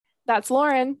That's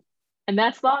Lauren. And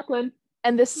that's Lachlan.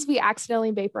 And this is We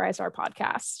Accidentally Vaporized Our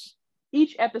Podcast.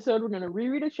 Each episode, we're going to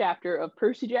reread a chapter of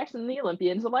Percy Jackson and the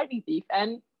Olympians, A Lightning Thief,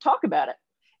 and talk about it.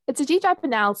 It's a deep dive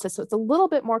analysis, so it's a little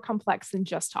bit more complex than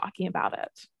just talking about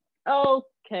it.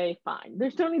 Okay, fine.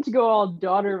 There's no need to go all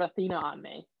Daughter of Athena on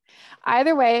me.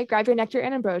 Either way, grab your nectar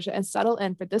and ambrosia and settle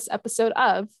in for this episode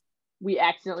of We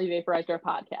Accidentally Vaporized Our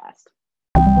Podcast.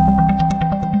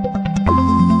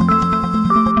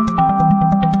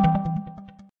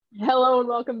 Hello and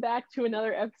welcome back to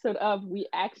another episode of We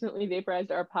Accidentally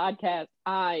Vaporized Our Podcast.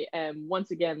 I am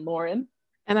once again Lauren.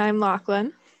 And I'm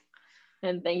Lachlan.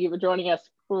 And thank you for joining us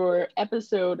for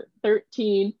episode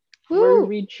 13. Woo! Where we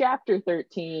read chapter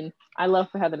 13. I love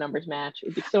how the numbers match.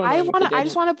 It'd be so annoying. I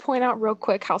just want to point out real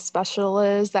quick how special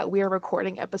it is that we are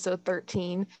recording episode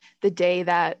 13 the day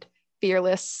that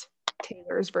Fearless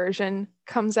Taylor's version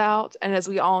comes out. And as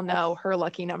we all know, her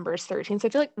lucky number is 13. So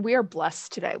I feel like we are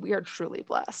blessed today. We are truly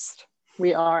blessed.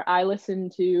 We are. I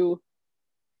listened to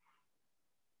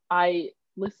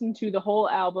the whole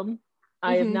album.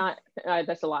 I have not,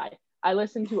 that's a lie. I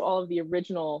listened to all of the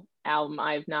original album.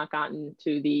 I have not gotten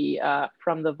to the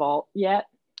From the Vault yet.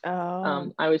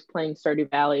 Oh. I was playing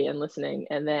Stardew Valley and listening,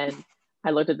 and then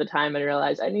I looked at the time and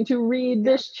realized I need to read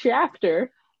this chapter.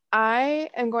 I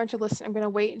am going to listen. I'm going to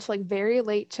wait until like very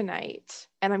late tonight,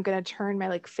 and I'm going to turn my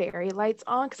like fairy lights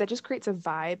on because that just creates a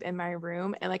vibe in my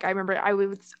room. And like I remember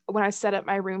when I set up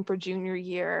my room for junior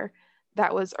year,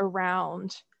 that was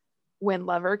around when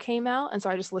Lover came out, and so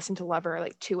I just listened to Lover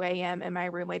like 2 a.m. in my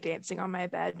room, like dancing on my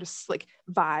bed, just like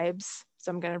vibes.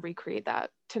 So I'm going to recreate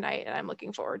that tonight, and I'm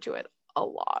looking forward to it a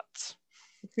lot.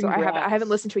 Congrats. So I haven't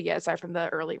listened to it yet aside from the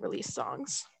early release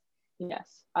songs.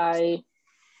 Yes,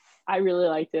 I really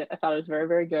liked it. I thought it was very,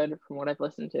 very good from what I've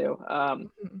listened to.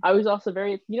 I was also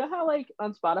very, you know how like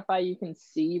on Spotify you can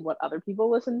see what other people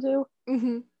listen to?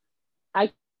 Mm-hmm.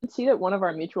 I could see that one of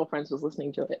our mutual friends was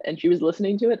listening to it, and she was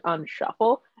listening to it on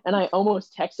shuffle, and I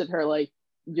almost texted her like,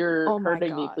 "You're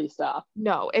hurting me, please stop."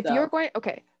 No, if you're going,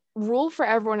 okay, rule for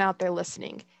everyone out there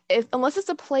listening, unless it's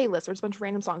a playlist or it's a bunch of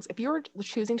random songs, if you're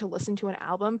choosing to listen to an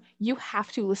album, you have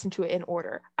to listen to it in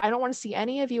order. I don't want to see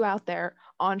any of you out there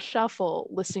on shuffle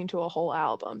listening to a whole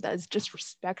album. That is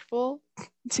disrespectful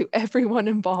to everyone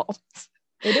involved.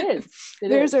 It is.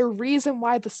 There's a reason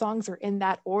why the songs are in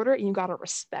that order, and you got to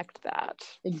respect that.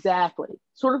 Exactly.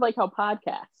 Sort of like how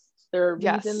podcasts, there are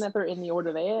reason that they're in the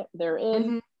order they're in.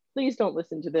 Mm-hmm. Please don't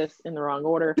listen to this in the wrong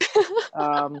order.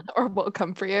 Or we'll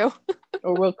come for you.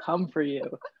 Or we'll come for you.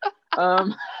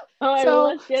 So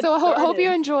hope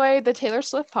you enjoyed the Taylor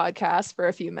Swift podcast for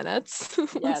a few minutes.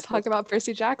 Let's talk about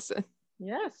Percy Jackson.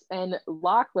 Yes, and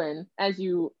Lachlan, as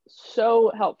you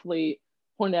so helpfully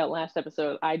pointed out last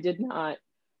episode, I did not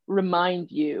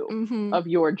remind you of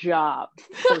your job.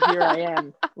 So here I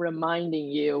am reminding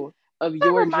you of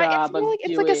your job.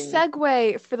 It's like a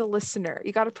segue for the listener.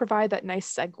 You got to provide that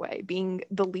nice segue, being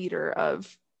the leader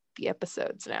of the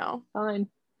episodes now.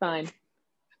 Fine.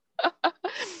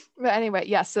 But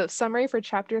anyway, so summary for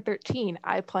chapter 13,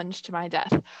 I Plunged to My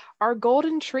Death. Our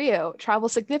golden trio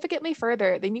travels significantly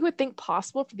further than you would think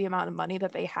possible for the amount of money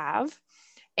that they have.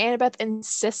 Annabeth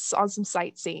insists on some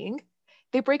sightseeing.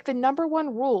 They break the number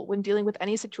one rule when dealing with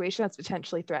any situation that's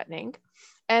potentially threatening.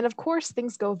 And of course,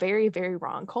 things go very, very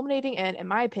wrong, culminating in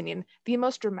my opinion, the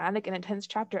most dramatic and intense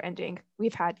chapter ending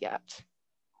we've had yet.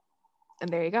 And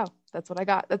there you go. That's what I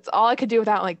got. That's all I could do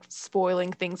without like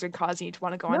spoiling things or causing you to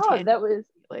want to go on tangent. That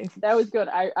was good.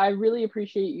 I really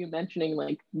appreciate you mentioning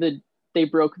like they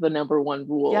broke the number one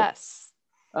rule. Yes.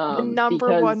 The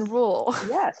number one rule.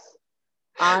 Yes.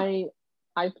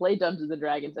 I play Dungeons and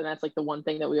Dragons, and that's like the one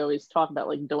thing that we always talk about,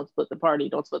 like don't split the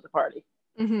party.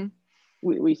 Mm-hmm.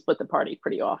 We split the party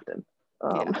pretty often.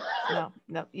 No,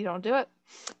 you don't do it.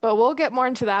 But we'll get more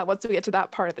into that once we get to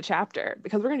that part of the chapter,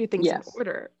 because we're going to do things in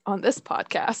order on this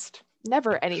podcast.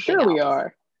 Never anything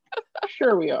else.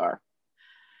 Sure we are.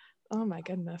 Oh my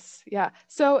goodness. Yeah.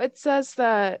 So it says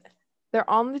that they're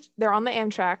on the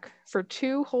Amtrak for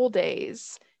 2 whole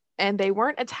days, and they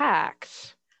weren't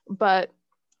attacked, but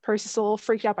Percy's a little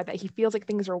freaked out by that. He feels like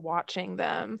things are watching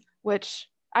them, which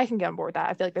I can get on board with that.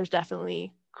 I feel like there's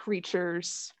definitely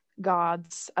creatures,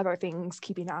 gods, other things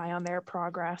keeping an eye on their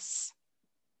progress.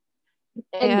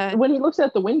 And when he looks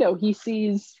out the window, he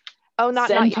sees not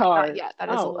centaurs. Not yet. That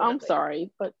is I'm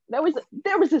sorry, but there was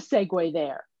a segue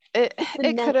there. It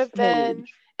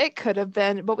could have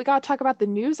been, but we got to talk about the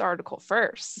news article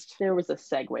first. There was a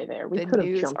segue there. We could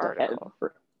have jumped ahead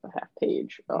for a half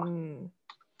page.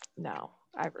 No,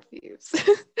 I refuse.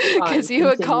 Because you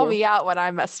would call me out when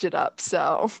I messed it up.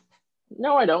 So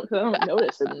no, I don't, because I don't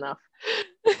notice it enough.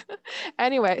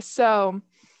 Anyway, so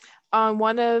on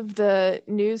one of the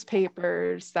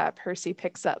newspapers that Percy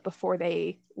picks up before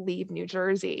they leave New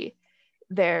Jersey,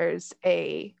 there's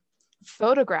a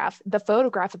photograph, the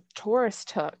photograph that tourists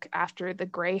took after the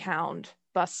Greyhound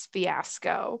bus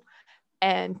fiasco.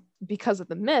 And because of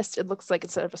the mist, it looks like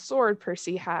instead of a sword,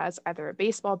 Percy has either a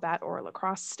baseball bat or a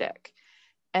lacrosse stick.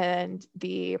 And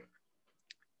the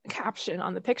caption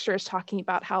on the picture is talking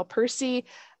about how Percy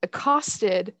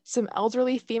accosted some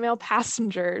elderly female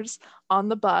passengers on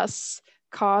the bus,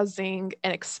 causing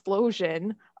an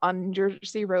explosion on New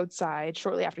Jersey roadside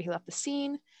shortly after he left the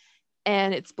scene.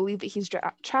 And it's believed that he's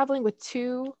traveling with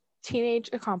 2 teenage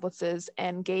accomplices,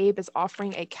 and Gabe is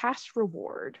offering a cash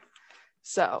reward.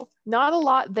 So not a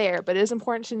lot there, but it is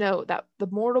important to note that the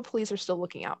mortal police are still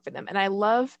looking out for them. And I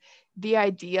love the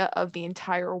idea of the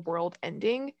entire world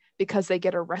ending because they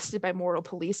get arrested by mortal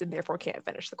police and therefore can't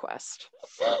finish the quest.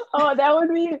 Oh, that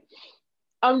would be,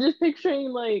 I'm just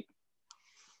picturing like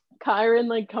Chiron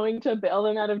like coming to bail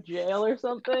them out of jail or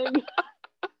something.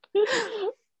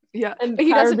 Yeah, and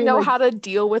he doesn't know like, how to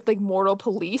deal with like mortal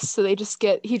police, so he just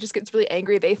gets really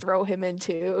angry. They throw him in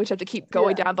too, which have to keep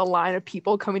going down the line of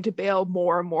people coming to bail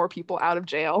more and more people out of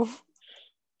jail.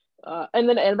 And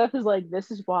then Annabeth is like,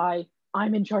 "This is why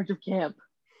I'm in charge of camp."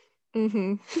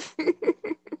 Mm-hmm.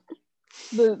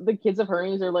 The kids of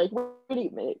Hermes are like,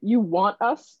 "Wait a minute, you want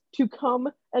us to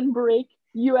come and break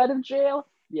you out of jail?"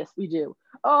 Yes, we do.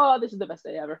 Oh, this is the best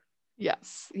day ever.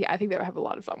 Yes, yeah, I think they'll have a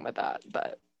lot of fun with that,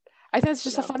 but I think it's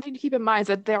just a fun thing to keep in mind, is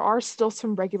that there are still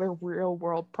some regular real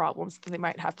world problems that they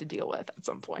might have to deal with at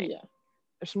some point. Yeah.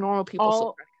 There's some normal people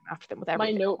still trying to come after them with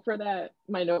everything. My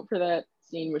note for that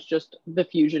scene was just The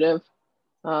Fugitive.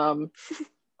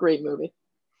 Great movie.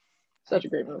 Such a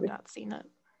great movie. I've not seen it.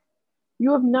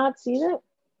 You have not seen it?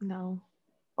 No.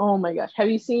 Oh my gosh. Have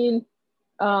you seen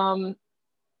John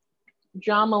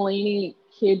Mulaney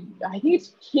I think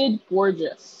it's Kid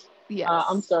Gorgeous. Yes.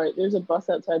 I'm sorry. There's a bus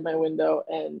outside my window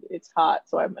and it's hot,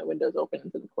 so I have my windows open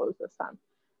instead of closed this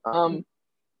time.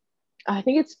 I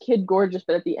think it's Kid Gorgeous,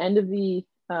 but at the end of the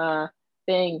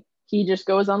thing, he just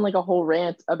goes on like a whole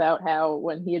rant about how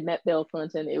when he had met Bill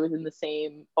Clinton, it was in the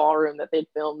same ballroom that they'd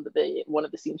filmed one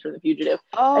of the scenes from The Fugitive.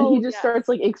 And he just starts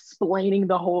like explaining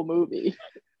the whole movie.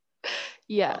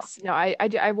 Yes. No,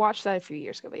 I watched that a few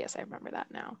years ago, but yes, I remember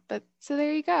that now. But so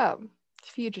there you go.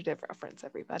 Fugitive reference,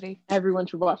 everybody. Everyone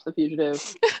should watch The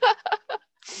Fugitive.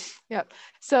 Yep.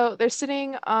 So they're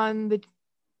sitting on the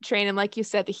train, and like you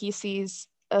said, he sees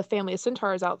a family of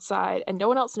centaurs outside, and no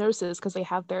one else notices because they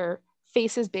have their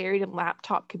faces buried in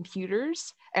laptop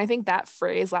computers. And I think that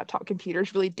phrase, laptop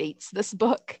computers, really dates this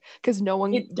book because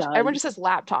everyone just says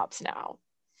laptops now,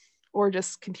 or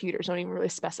just computers. Don't even really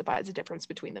specify the difference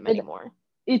between them anymore.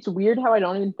 It's weird how I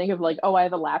don't even think of like, oh, I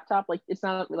have a laptop. Like, it's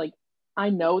not like, I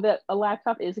know that a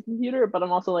laptop is a computer, but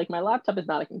I'm also like, my laptop is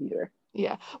not a computer.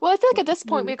 Yeah. Well, I feel like at this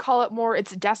point we call it more,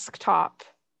 it's desktop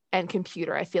and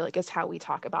computer, I feel like is how we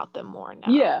talk about them more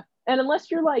now. Yeah. And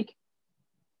unless you're like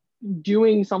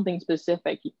doing something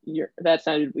specific, that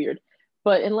sounded weird.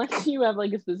 But unless you have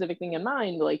like a specific thing in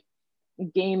mind, like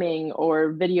gaming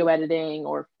or video editing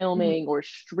or filming or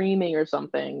streaming or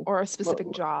something. Or a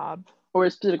specific job.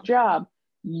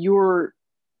 You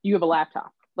have a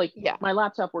laptop. Like, my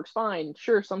laptop works fine.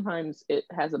 Sure, sometimes it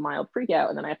has a mild freak out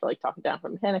and then I have to like talk it down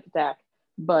from a panic attack,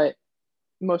 but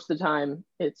most of the time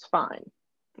it's fine.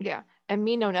 Yeah. And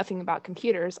me know nothing about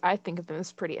computers, I think of them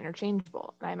as pretty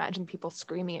interchangeable. And I imagine people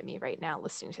screaming at me right now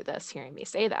listening to this, hearing me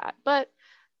say that. But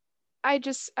I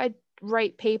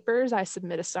write papers, I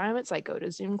submit assignments, I go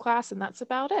to Zoom class, and that's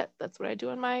about it. That's what I do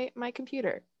on my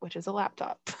computer, which is a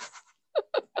laptop.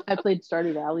 I played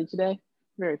Stardew Valley today.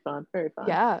 Very fun.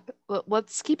 Yeah.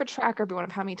 Let's keep a track, everyone,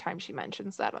 of how many times she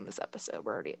mentions that on this episode.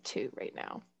 We're already at 2 right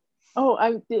now. Oh,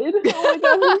 I did? Oh my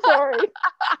God, I'm sorry.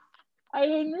 I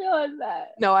didn't realize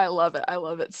that. No, I love it. I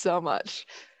love it so much.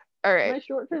 All right. My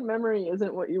short-term memory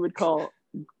isn't what you would call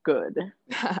good.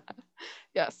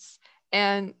 Yes.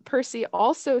 And Percy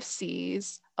also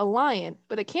sees a lion,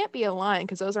 but it can't be a lion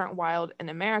because those aren't wild in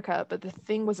America, but the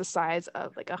thing was the size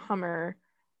of like a Hummer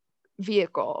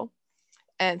vehicle.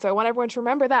 And so I want everyone to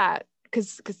remember that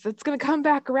because it's going to come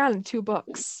back around in 2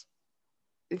 books.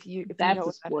 If you know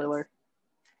a spoiler.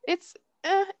 It's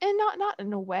and not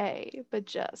in a way, but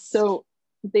just so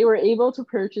they were able to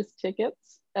purchase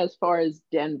tickets as far as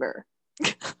Denver.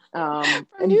 From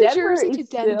New Jersey to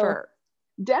Denver.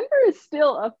 Denver is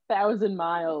still 1,000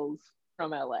 miles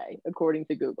from LA, according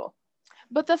to Google.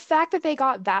 But the fact that they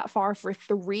got that far for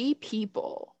 3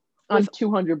 people on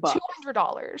 $200.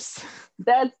 $200.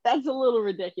 That's a little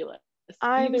ridiculous.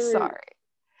 I'm sorry.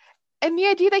 And the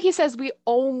idea that he says we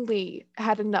only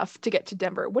had enough to get to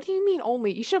Denver. What do you mean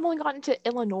only? You should have only gotten to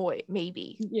Illinois,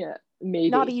 maybe. Yeah, maybe.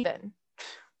 Not even.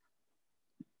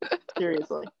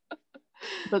 Seriously.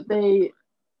 But they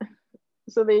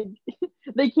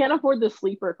can't afford the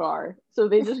sleeper car. So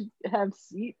they just have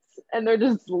seats and they're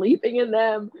just sleeping in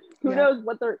them. Who knows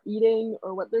what they're eating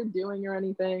or what they're doing or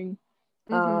anything.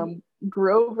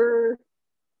 Grover,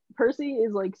 Percy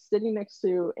is like sitting next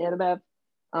to Annabeth.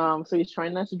 So he's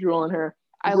trying not to drool on her.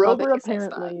 Grover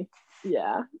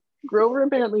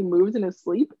apparently moves in his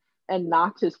sleep and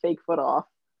knocked his fake foot off.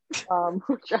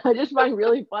 Which I just find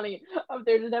really funny.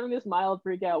 They're just having this mild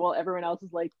freak out while everyone else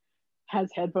is like has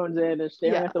headphones in and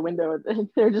staring at the window.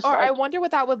 They're just or like, I wonder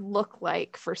what that would look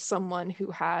like for someone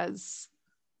who's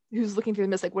looking through the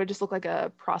mist. Like, would it just look like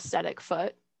a prosthetic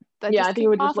foot? I think it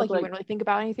would just look like you wouldn't really think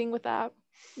about anything with that.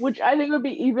 Which I think would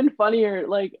be even funnier.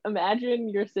 Like, imagine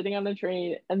you're sitting on the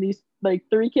train and these like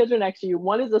 3 kids are next to you.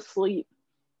 One is asleep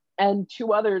and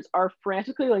 2 others are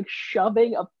frantically like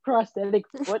shoving a prosthetic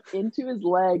foot into his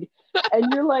leg.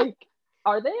 And you're like,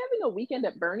 are they having a Weekend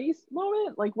at Bernie's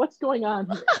moment? Like, what's going on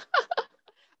here?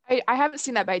 I haven't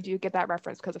seen that, but I do get that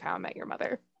reference because of How I Met Your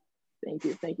Mother. Thank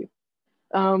you.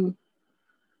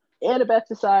 Annabeth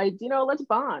decides, let's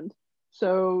bond.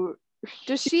 So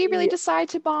does she really decide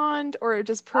to bond, or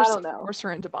does Percy force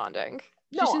her into bonding?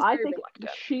 No, I think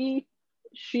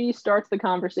she starts the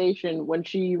conversation when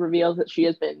she reveals that she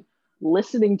has been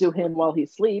listening to him while he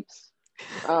sleeps.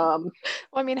 Well,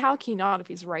 I mean, how can you not if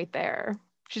he's right there?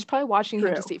 She's probably watching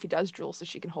him to see if he does drool so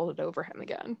she can hold it over him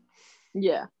again.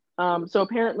 Yeah. So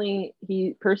apparently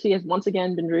Percy has once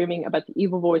again been dreaming about the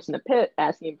evil voice in the pit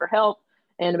asking him for help.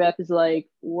 Annabeth is like,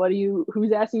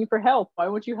 who's asking you for help? Why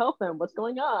won't you help them? What's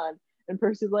going on? And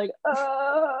Percy's like,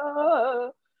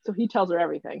 So he tells her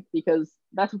everything because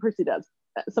that's what Percy does.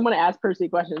 Someone asks Percy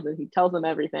questions and he tells them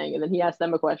everything. And then he asks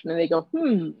them a question and they go,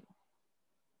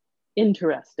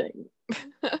 interesting.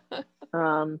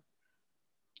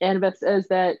 Annabeth says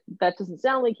that doesn't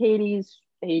sound like Hades.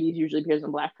 Hades usually appears in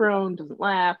Black Throne, doesn't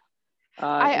laugh.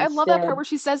 I love that part where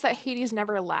she says that Hades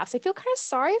never laughs. I feel kind of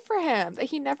sorry for him that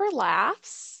he never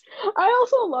laughs. I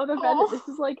also love the fact that this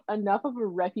is like enough of a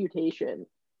reputation.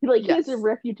 He has a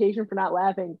reputation for not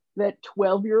laughing that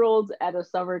 12-year-olds at a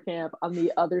summer camp on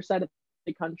the other side of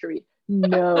the country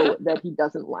know that he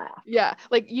doesn't laugh. Yeah,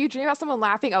 like you dream about someone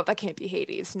laughing, that can't be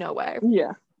Hades. No way.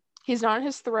 Yeah. He's not on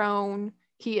his throne.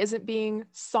 He isn't being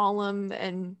solemn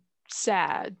and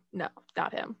sad. No,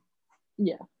 not him.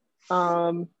 Yeah.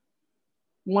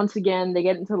 Once again, they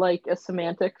get into like a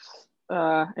semantics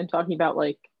and talking about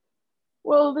like,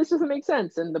 well, this doesn't make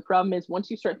sense. And the problem is once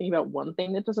you start thinking about one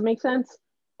thing that doesn't make sense,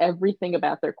 everything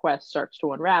about their quest starts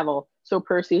to unravel. So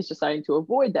Percy is deciding to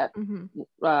avoid that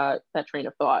that train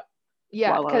of thought.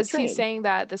 Yeah, because he's saying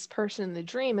that this person in the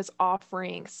dream is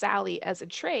offering Sally as a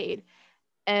trade.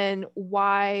 And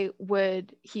why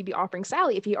would he be offering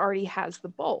Sally if he already has the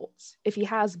bolts? If he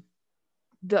has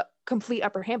the complete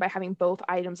upper hand by having both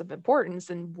items of importance,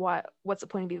 then what's the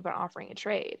point of even offering a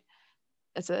trade?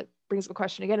 It brings up the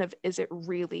question again of, is it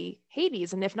really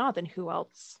Hades? And if not, then who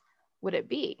else would it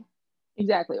be?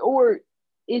 Exactly. Or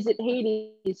is it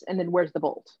Hades and then where's the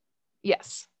bolt?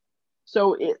 Yes.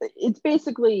 So it's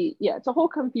basically, it's a whole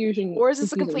confusion. Or is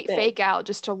this a complete fake out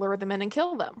just to lure them in and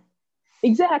kill them?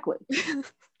 Exactly.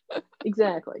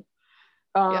 Exactly.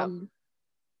 And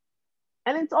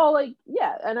it's all like,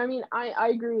 and I mean, I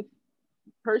agree with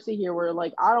Percy here where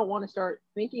like, I don't want to start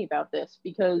thinking about this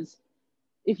because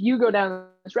if you go down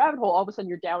this rabbit hole, all of a sudden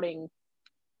you're doubting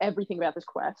everything about this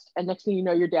quest. And next thing you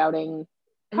know, you're doubting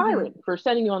Chiron for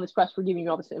sending you on this quest, for giving you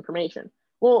all this information.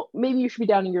 Well, maybe you should be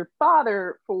doubting your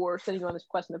father for sending you on this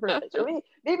quest in the first place. Or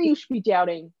maybe you should be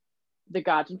doubting the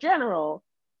gods in general.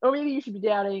 Or maybe you should be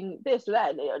doubting this or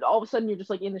that. And all of a sudden, you're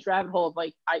just like in this rabbit hole of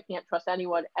like, I can't trust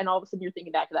anyone. And all of a sudden, you're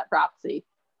thinking back to that prophecy,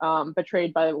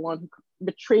 betrayed by one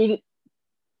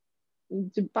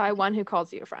who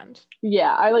calls you a friend.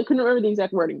 Yeah, I like couldn't remember the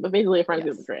exact wording, but basically a friend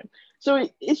who betrayed him. So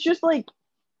it's just like,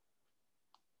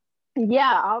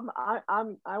 I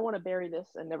want to bury this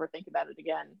and never think about it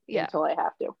again until I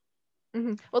have to.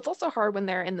 Well, it's also hard when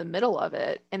they're in the middle of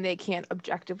it and they can't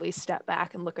objectively step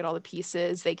back and look at all the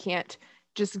pieces. They can't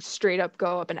just straight up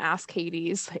go up and ask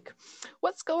Hades, like,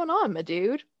 what's going on, my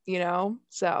dude?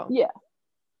 So. Yeah.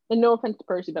 And no offense to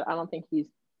Percy, but I don't think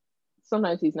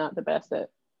sometimes he's not the best at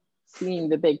seeing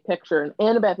the big picture. And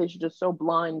Annabeth is just so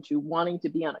blind to wanting to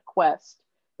be on a quest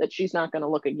that she's not going to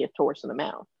look a gift horse in the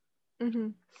mouth.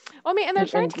 Well, I mean, and they're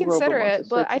trying to consider it,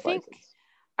 but I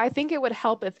think it would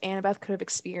help if Annabeth could have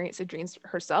experienced the dreams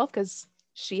herself because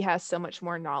she has so much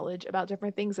more knowledge about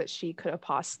different things that she could have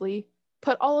possibly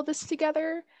put all of this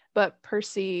together, but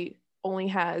Percy only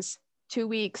has 2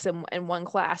 weeks and one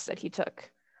class that he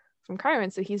took from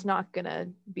Chiron, so he's not gonna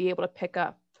be able to pick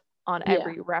up on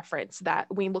every reference that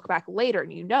when you look back later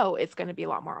and it's going to be a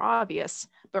lot more obvious,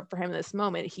 but for him in this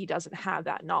moment he doesn't have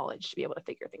that knowledge to be able to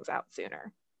figure things out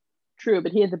sooner. True,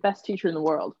 but he had the best teacher in the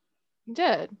world. He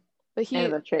did, but he,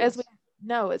 as we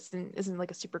know, isn't like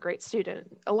a super great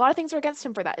student. A lot of things are against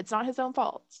him for that. It's not his own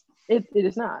fault. It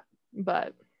is not.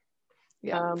 But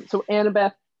yeah. So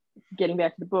Annabeth, getting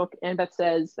back to the book, Annabeth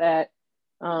says that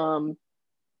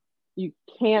you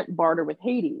can't barter with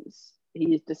Hades.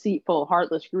 He's deceitful,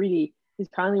 heartless, greedy. His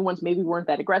kindly ones maybe weren't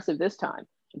that aggressive this time.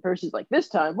 And Percy's like, this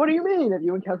time? What do you mean? Have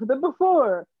you encountered them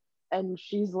before? And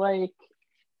she's like,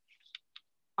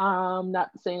 I'm not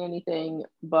saying anything,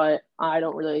 but I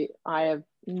have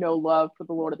no love for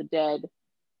the Lord of the Dead.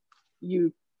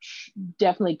 You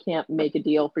definitely can't make a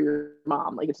deal for your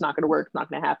mom. Like, it's not going to work. It's not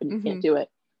going to happen. You can't do it.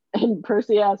 And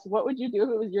Percy asked, what would you do if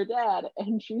it was your dad?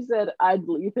 And she said, I'd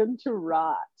leave him to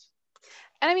rot.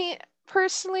 And I mean,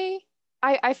 personally,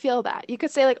 I feel that. You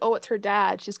could say like, oh, it's her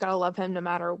dad, she's got to love him no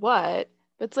matter what.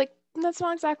 But it's like, that's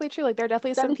not exactly true. Like, there are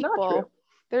definitely some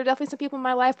people in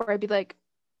my life where I'd be like,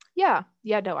 no,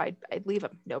 I'd leave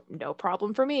him. No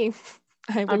problem for me.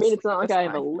 I mean, it's not like I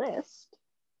have a list.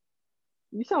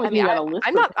 You sound like you got a list.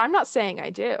 I'm not saying I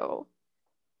do.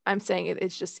 I'm saying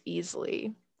it's just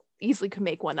easily could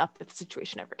make one up if the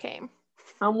situation ever came.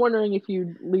 I'm wondering if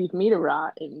you'd leave me to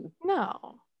rot.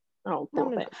 No. Oh,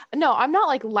 cool. No, I'm not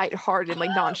like lighthearted, like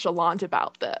nonchalant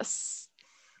about this.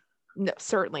 No,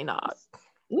 certainly not.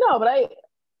 No, but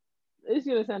it's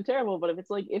gonna sound terrible, but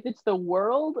if it's the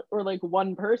world or like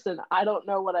one person, I don't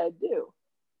know what I'd do.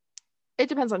 It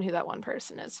depends on who that one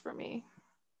person is for me.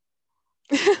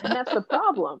 And that's the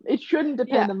problem. It shouldn't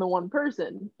depend on the one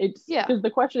person. It's because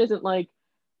the question isn't like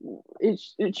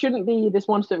it shouldn't be this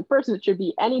one specific person. It should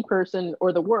be any person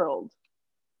or the world.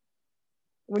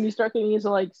 When you start getting into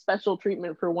like special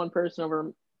treatment for one person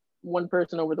over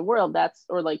the world, that's,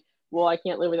 or like, well, I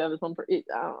can't live without this one person.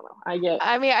 I don't know.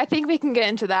 I think we can get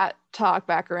into that talk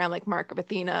back around like Mark of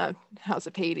Athena, House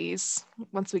of Hades.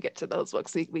 Once we get to those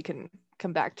books, we can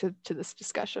come back to this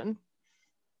discussion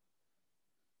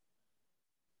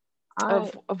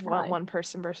of one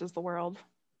person versus the world.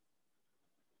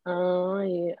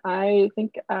 I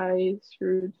think I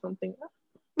screwed something up.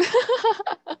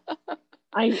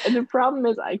 The problem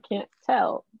is I can't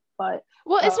tell, but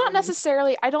it's not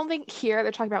necessarily, I don't think here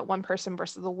they're talking about one person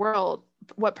versus the world.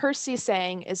 What Percy's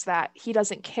saying is that he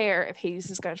doesn't care if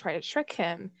Hades is going to try to trick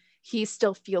him. He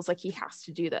still feels like he has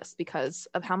to do this because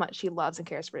of how much he loves and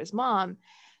cares for his mom.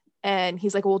 And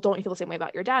he's like, well, don't you feel the same way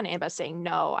about your dad? And Annabeth's saying,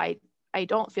 no, I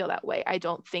don't feel that way. I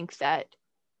don't think that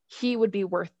he would be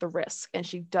worth the risk. And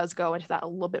she does go into that a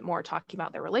little bit more, talking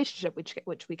about their relationship,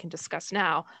 which we can discuss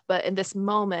now. But in this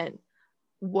moment,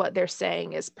 what they're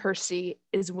saying is Percy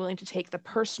is willing to take the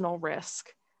personal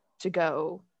risk to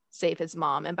go save his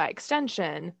mom, and by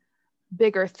extension,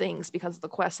 bigger things because of the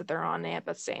quest that they're on.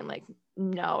 Annabeth's saying like,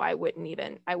 no, I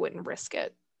wouldn't risk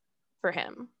it for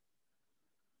him.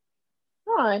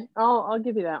 All right, I'll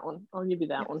give you that one.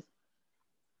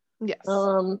 Yes.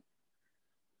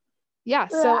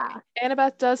 So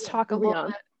Annabeth does talk a little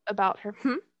bit about her.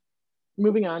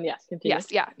 Moving on, yes, continue.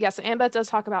 Yes. So Annabeth does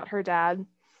talk about her dad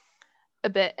a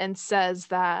bit and says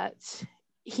that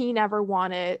he never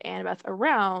wanted Annabeth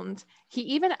around. He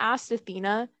even asked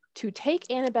Athena to take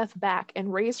Annabeth back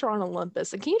and raise her on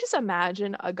Olympus. And can you just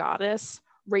imagine a goddess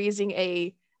raising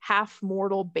a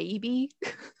half-mortal baby?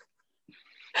 Like,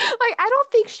 I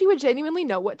don't think she would genuinely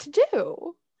know what to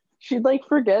do. She'd like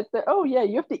forget that, oh yeah,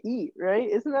 you have to eat, right?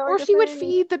 Isn't that like, or she would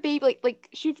feed the baby, like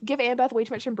she'd give Annabeth way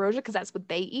too much ambrosia because that's what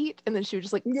they eat, and then she would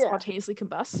just like spontaneously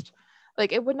combust.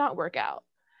 Like, it would not work out.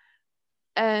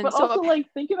 And but so also like,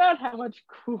 think about how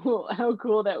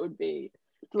cool that would be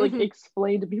to like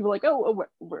explain to people like, oh,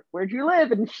 where'd you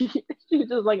live? And she's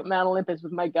just like Mount Olympus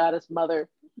with my goddess mother.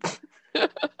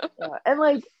 And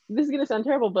like, this is gonna sound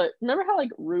terrible, but remember how like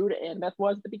rude Annabeth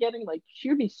was at the beginning? Like, she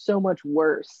would be so much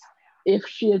worse if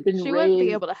she had been raised. She wouldn't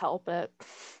be able to help it.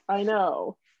 I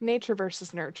know. Nature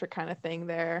versus nurture kind of thing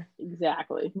there.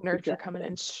 Exactly. Nurture coming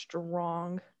in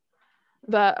strong.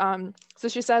 But so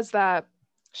she says that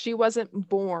she wasn't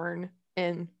born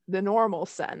in the normal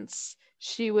sense.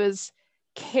 She was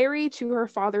carried to her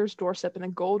father's doorstep in a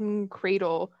golden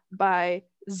cradle by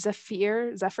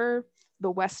Zephyr,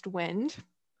 the west wind.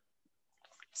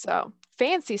 So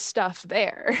fancy stuff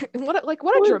there. What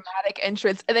a dramatic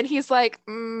entrance. And then he's like,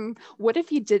 what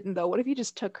if you didn't though? What if you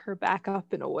just took her back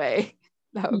up in a way?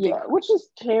 Which is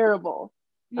terrible.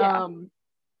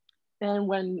 And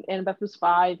when Annabeth was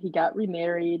 5, he got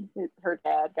remarried. Her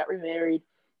dad got remarried.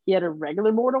 He had a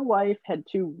regular mortal wife, had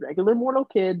 2 regular mortal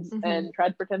kids, and tried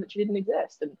to pretend that she didn't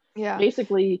exist. And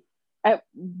basically, at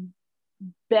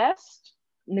best,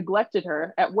 neglected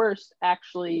her. At worst,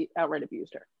 actually outright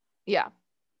abused her. Yeah.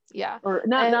 Or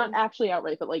not actually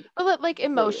outright, but like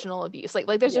emotional abuse. Like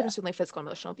there's difference between like physical and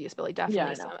emotional abuse, but like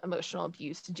definitely some emotional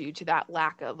abuse due to that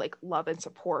lack of like love and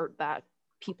support that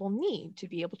people need to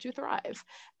be able to thrive.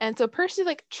 And so Percy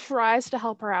like tries to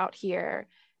help her out here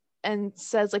and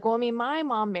says like, well, I mean, my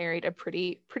mom married a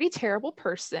pretty terrible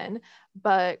person,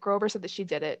 but Grover said that she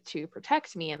did it to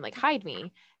protect me and like hide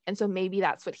me. And so maybe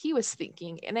that's what he was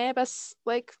thinking. And Annabeth's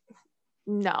like,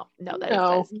 no,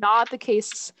 that is not the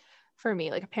case for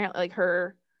me. Like apparently like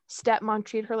her stepmom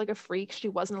treated her like a freak. She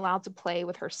wasn't allowed to play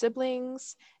with her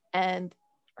siblings, and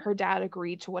her dad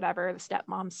agreed to whatever the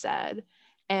stepmom said.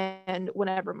 And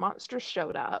whenever monsters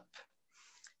showed up,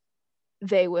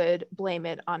 they would blame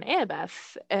it on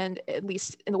Annabeth, and at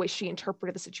least in the way she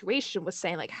interpreted the situation was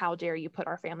saying like, how dare you put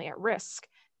our family at risk.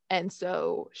 And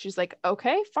so she's like,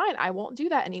 okay, fine, I won't do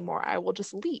that anymore, I will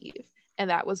just leave. And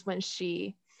that was when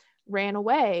she ran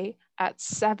away at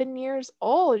 7 years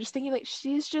old, just thinking like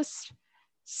she's just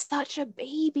such a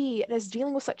baby and is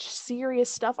dealing with such serious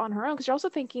stuff on her own. Because you're also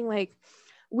thinking like,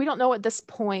 we don't know at this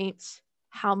point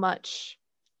how much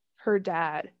her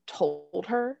dad told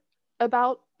her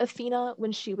about Athena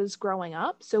when she was growing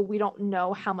up, so we don't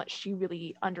know how much she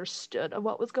really understood of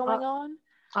what was going on.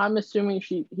 I'm assuming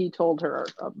he told her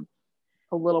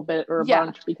a little bit or a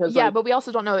bunch, because but we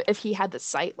also don't know if he had the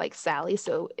sight like Sally,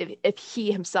 so if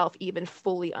he himself even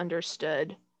fully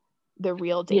understood the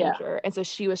real danger. And so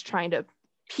she was trying to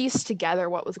piece together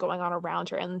what was going on around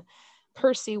her. And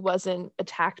Percy wasn't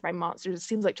attacked by monsters, it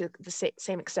seems like, to the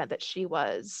same extent that she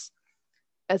was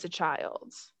as a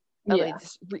child. Like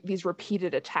these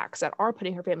repeated attacks that are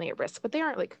putting her family at risk, but they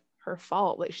aren't like her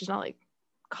fault. Like she's not like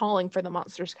calling for the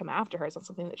monsters to come after her. It's not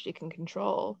something that she can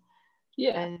control.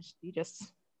 And she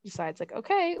just decides like,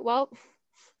 okay, well,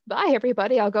 bye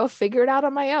everybody, I'll go figure it out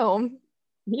on my own.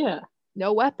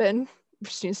 No weapon,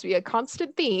 which seems to be a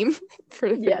constant theme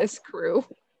for this crew.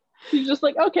 She's just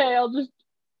like, okay,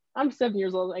 I'm 7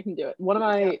 years old, I can do it. One of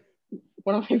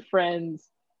my friends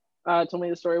told me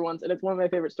the story once, and it's one of my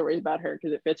favorite stories about her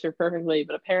because it fits her perfectly.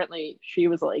 But apparently she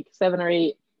was like 7 or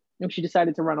 8 and she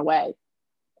decided to run away.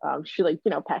 She like,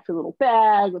 packed a little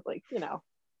bag with like,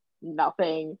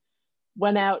 nothing,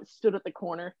 went out, stood at the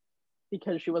corner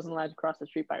because she wasn't allowed to cross the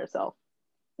street by herself.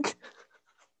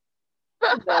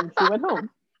 Then she went home.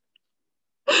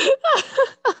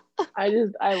 I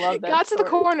love that. Got to the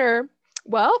corner.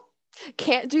 Well,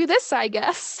 can't do this, I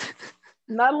guess.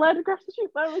 Not allowed to cross the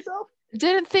street by myself.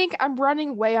 Didn't think I'm running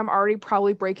away, I'm already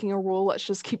probably breaking a rule, let's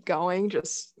just keep going.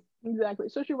 Exactly.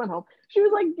 So she went home. She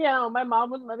was like, my mom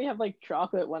wouldn't let me have like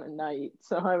chocolate one at night,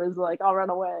 so I was like, I'll run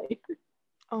away.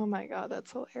 Oh my god,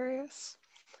 that's hilarious.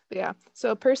 But yeah,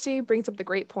 so Percy brings up the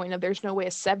great point of there's no way a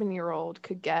 7-year-old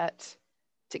could get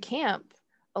to camp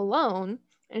alone,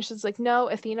 and she's like, no,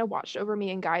 Athena watched over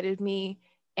me and guided me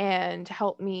and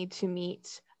helped me to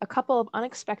meet a couple of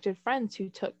unexpected friends who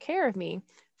took care of me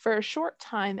for a short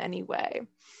time anyway.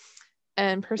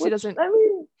 And Percy doesn't... I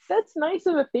mean, that's nice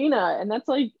of Athena, and that's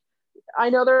like, I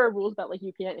know there are rules about like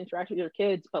you can't interact with your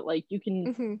kids, but like you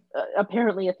can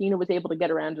apparently Athena was able to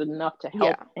get around enough to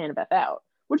help Annabeth out,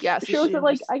 which shows that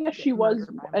like I guess she was,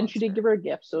 and she did give her a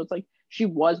gift, so it's like she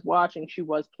was watching, she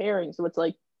was caring, so it's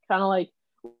like kind of like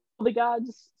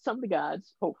some of the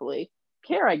gods hopefully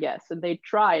care, I guess, and they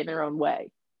try in their own way.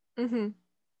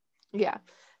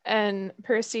 And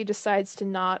Percy decides to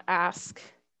not ask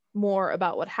more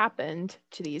about what happened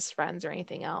to these friends or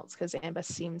anything else, because Annabeth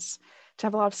seems to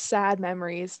have a lot of sad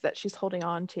memories that she's holding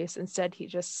on to. So instead, he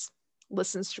just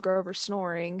listens to Grover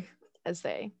snoring as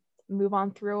they move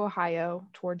on through Ohio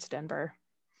towards Denver.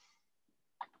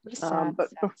 But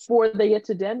before they get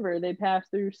to Denver, they pass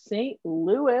through St.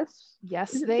 Louis.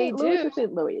 Yes, they do. St. Louis or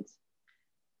St. Louis?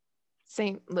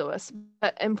 St. Louis.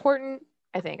 But important,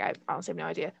 I think, I honestly have no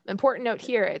idea. Important note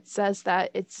here, it says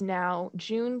that it's now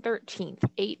June 13th,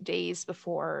 8 days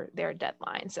before their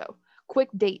deadline. So quick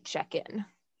date check-in.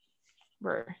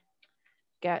 We're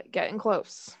getting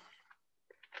close.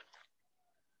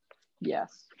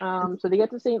 Yes. So they get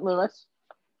to St. Louis.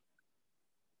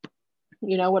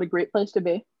 You know, what a great place to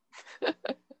be.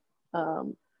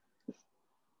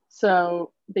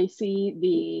 So they see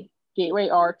the Gateway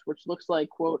Arch, which looks like,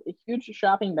 quote, a huge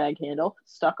shopping bag handle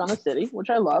stuck on the city, which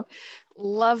I love.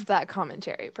 Love that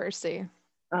commentary, Percy.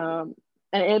 And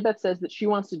Annabeth says that she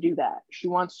wants to do that. She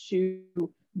wants to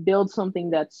build something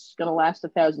that's going to last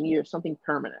 1,000 years, something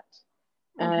permanent.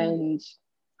 And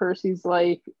Percy's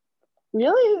like,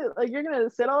 really? Like, you're gonna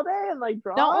sit all day and like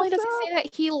draw? Not only does stuff? he say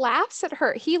that, he laughs at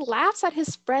her. He laughs at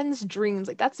his friend's dreams.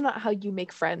 Like, that's not how you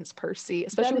make friends, Percy,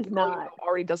 especially with a girl who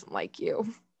already doesn't like you.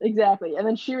 Exactly. And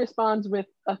then she responds with,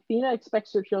 Athena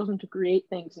expects her children to create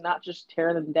things, not just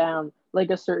tear them down, like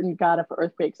a certain god of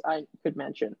earthquakes I could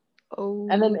mention. Oh.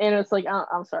 And then Anna's like, oh,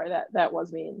 I'm sorry, that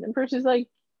was mean. And Percy's like,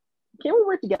 can't we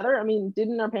work together? I mean,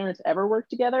 didn't our parents ever work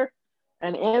together?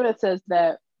 And Annabeth says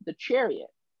that the chariot,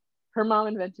 her mom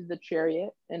invented the chariot,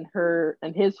 and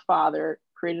his father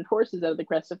created horses out of the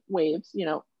crest of waves,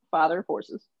 father of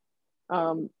horses.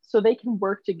 So they can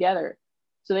work together.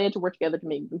 So they had to work together to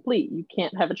make it complete. You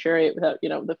can't have a chariot without,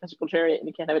 the physical chariot, and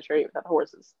you can't have a chariot without the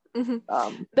horses.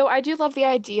 Though I do love the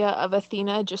idea of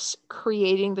Athena just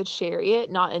creating the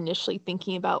chariot, not initially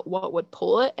thinking about what would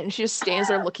pull it. And she just stands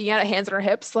there looking at it, hands on her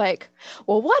hips, like,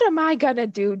 well, what am I going to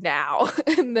do now?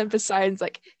 And then Poseidon's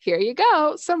like, here you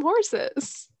go, some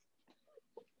horses.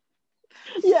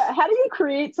 Yeah, how do you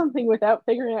create something without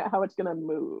figuring out how it's going to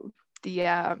move?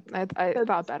 Yeah, I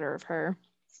thought better of her.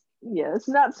 Yeah, it's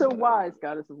not so wise,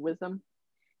 goddess of wisdom.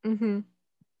 So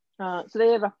they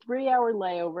have a 3-hour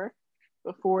layover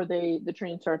before the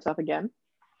train starts up again.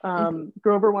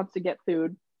 Grover wants to get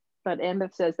food, but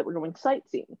Annabeth says that we're going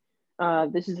sightseeing.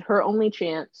 This is her only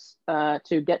chance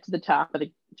to get to the top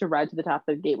to ride to the top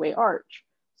of the Gateway Arch.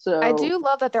 So I do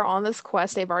love that they're on this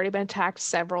quest. They've already been attacked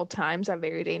several times by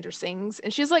very dangerous things.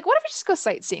 And she's like, what if we just go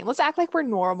sightseeing? Let's act like we're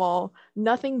normal.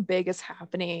 Nothing big is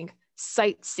happening.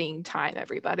 Sightseeing time,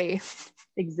 everybody.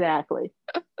 Exactly.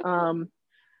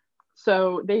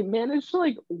 So they managed to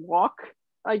like walk,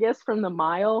 I guess, from the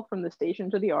mile from the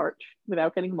station to the arch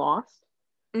without getting lost.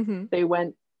 They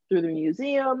went through the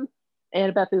museum.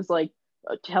 Annabeth is like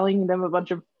telling them a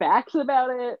bunch of facts about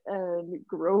it, and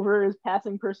Grover is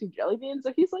passing Percy jelly beans.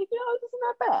 So he's like, this isn't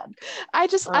that bad.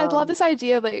 I love this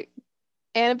idea of like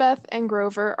Annabeth and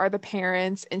Grover are the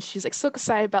parents, and she's like so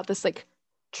excited about this like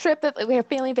trip that we have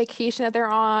family vacation that they're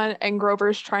on, and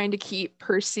Grover's trying to keep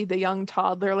Percy, the young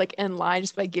toddler, like in line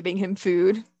just by giving him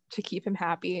food to keep him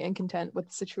happy and content with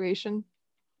the situation.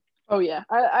 Oh yeah,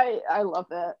 I love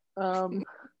that.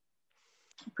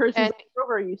 Percy's like,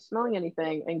 Grover, are you smelling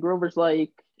anything? And Grover's like,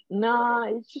 nah,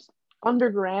 it's just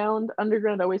underground.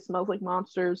 Underground always smells like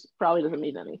monsters. Probably doesn't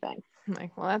mean anything. I'm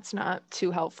like, well, that's not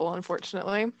too helpful,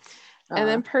 unfortunately. And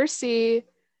then Percy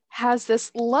has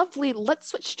this lovely, let's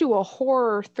switch to a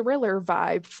horror thriller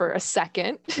vibe for a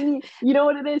second. You know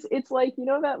what it is? It's like,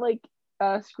 that like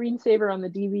screensaver on the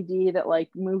DVD that like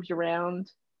moves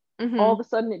around. All of a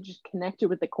sudden it just connected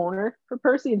with the corner for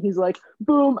Percy, and he's like,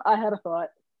 boom, I had a thought.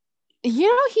 He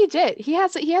did. He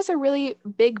has a really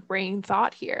big brain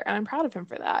thought here, and I'm proud of him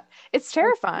for that. It's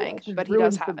terrifying, but he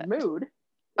does have it. Mood.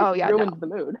 Oh yeah, ruins the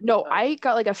mood. No, I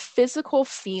got like a physical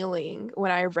feeling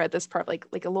when I read this part, like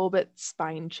a little bit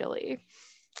spine chilly,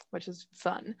 which is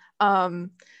fun.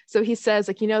 So he says,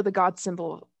 like, the god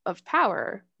symbol of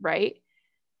power, right?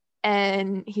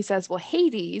 And he says, well,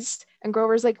 Hades. And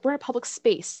Grover's like, we're in a public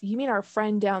space. You mean our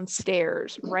friend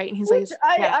downstairs, right? And he's like,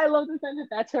 yeah. I love the fact that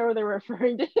that's how they're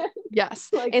referring to him. Yes.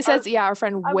 Like, it says, our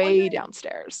friend way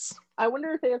downstairs. I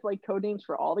wonder if they have like code names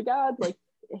for all the gods. Like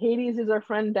Hades is our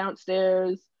friend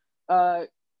downstairs.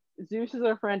 Zeus is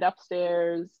our friend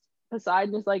upstairs.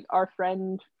 Poseidon is like our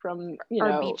friend from,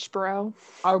 our beach bro.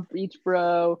 Our beach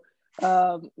bro.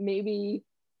 Maybe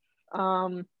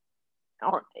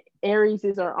Ares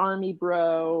is our army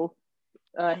bro.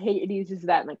 Hades is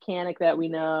that mechanic that we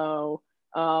know.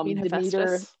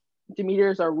 Demeter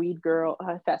is our weed girl.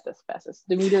 Festus.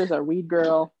 Demeter is our weed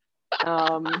girl.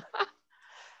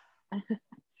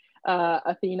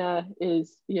 Athena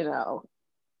is, I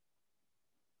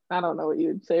don't know what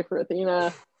you'd say for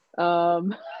Athena.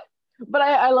 But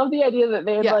I love the idea that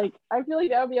they had like, I feel like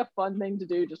that would be a fun thing to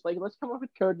do. Just like, let's come up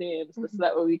with code names. So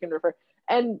that way we can refer.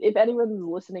 And if anyone's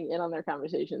listening in on their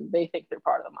conversation, they think they're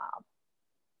part of the mob.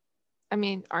 I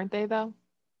mean, aren't they though?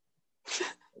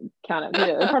 Kind of,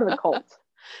 yeah. They're part of the cult.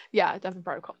 Yeah, definitely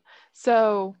part of the cult.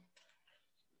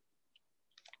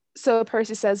 So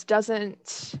Percy says,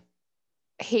 doesn't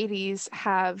Hades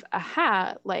have a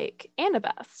hat like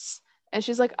Annabeth's? And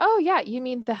she's like, oh yeah, you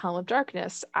mean the Helm of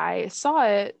Darkness. I saw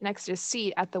it next to his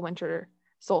seat at the Winter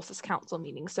Solstice Council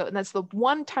meeting. So, and that's the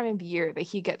one time of the year that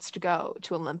he gets to go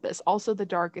to Olympus, also the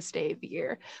darkest day of the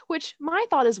year, which my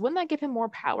thought is, wouldn't that give him more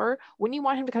power? Wouldn't you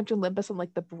want him to come to Olympus on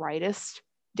like the brightest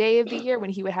day of the year when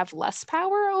he would have less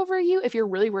power over you if you're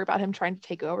really worried about him trying to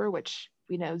take over, which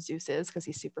we know Zeus is because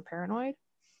he's super paranoid.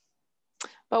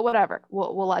 But whatever,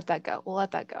 we'll let that go.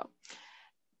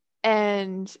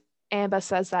 And Annabeth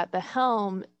says that the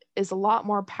helm is a lot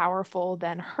more powerful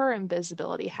than her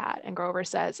invisibility hat. And Grover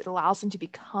says it allows him to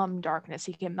become darkness.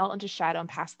 He can melt into shadow and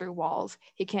pass through walls.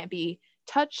 He can't be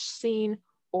touched, seen,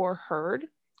 or heard,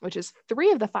 which is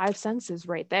 3 of the 5 senses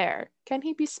right there. Can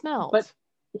he be smelled? But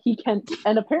he can,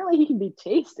 and apparently he can be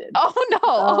tasted.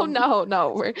 Oh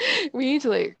no. We need to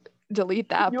like delete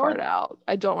that part out.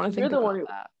 I don't want to think about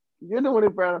that. You're the one who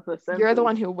brought up the senses. You're the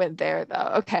one who went there,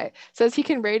 though. Okay. Says he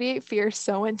can radiate fear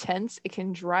so intense it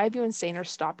can drive you insane or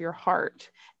stop your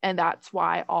heart. And that's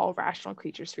why all rational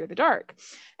creatures fear the dark.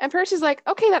 And Percy's like,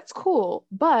 okay, that's cool.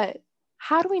 But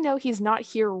how do we know he's not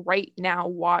here right now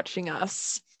watching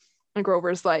us? And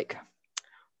Grover's like,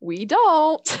 we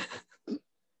don't.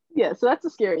 Yeah, so that's a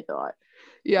scary thought.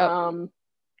 Yeah.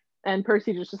 And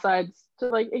Percy just decides to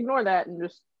like ignore that and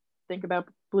just think about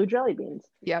blue jelly beans.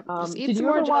 Yep. Just eat some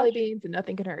more jelly beans and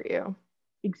nothing can hurt you.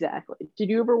 Exactly. Did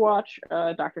you ever watch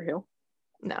Dr. Who?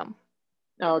 No.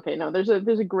 Oh, okay. No, there's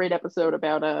a great episode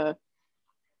about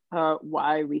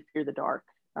why we fear the dark.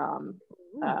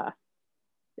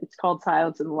 It's called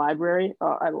Silence in the Library.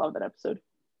 Oh, I love that episode.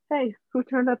 Hey, who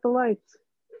turned out the lights?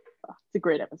 Oh, it's a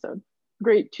great episode.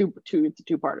 Great it's a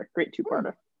two-parter. Great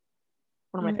two-parter.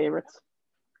 One of my favorites.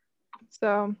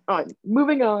 So, all right,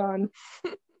 moving on.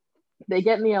 They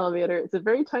get in the elevator. It's a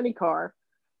very tiny car.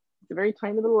 It's a very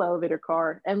tiny little elevator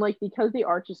car. And like, because the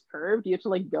arch is curved, you have to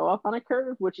like go up on a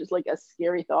curve, which is like a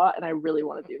scary thought. And I really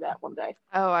want to do that one day.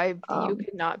 You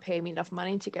could not pay me enough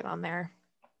money to get on there.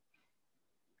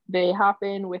 They hop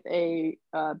in with a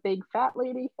big fat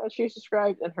lady, as she's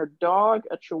described, and her dog,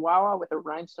 a chihuahua with a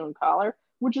rhinestone collar,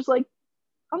 which is like,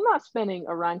 I'm not spending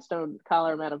a rhinestone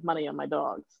collar amount of money on my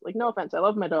dogs. Like, no offense, I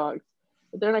love my dogs,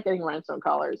 but they're not getting rhinestone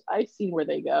collars. I've seen where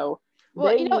they go.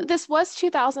 Well, this was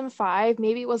 2005.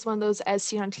 Maybe it was one of those as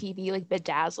seen on TV, like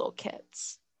Bedazzle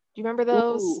kits. Do you remember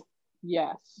those? Ooh,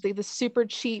 yes. Like the super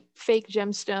cheap fake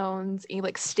gemstones, and you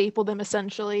like staple them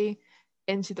essentially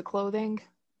into the clothing.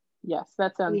 Yes,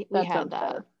 that sounds. We had that.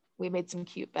 Better. We made some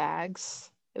cute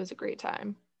bags. It was a great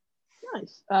time.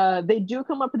 Nice. They do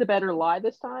come up with a better lie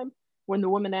this time when the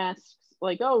woman asks,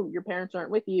 like, "Oh, your parents aren't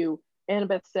with you."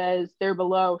 Annabeth says they're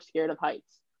below, scared of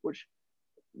heights, which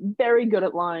very good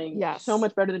at lying. Yes. So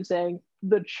much better than saying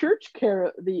the circus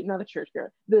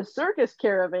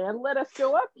caravan let us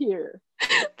go up here.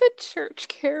 The church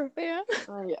caravan. I'm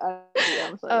sorry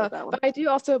about that one. But I do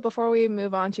also, before we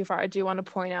move on too far, I do want to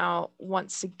point out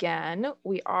once again,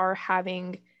 we are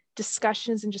having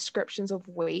discussions and descriptions of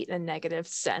weight in a negative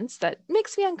sense that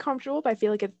makes me uncomfortable, but I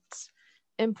feel like it's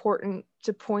important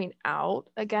to point out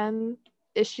again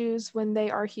issues when they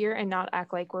are here and not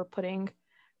act like we're putting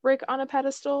Rick on a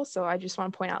pedestal. So I just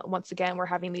want to point out once again, we're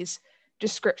having these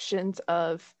descriptions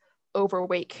of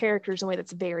overweight characters in a way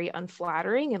that's very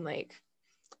unflattering and like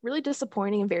really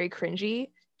disappointing and very cringy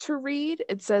to read.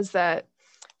 It says that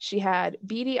she had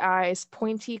beady eyes,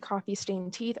 pointy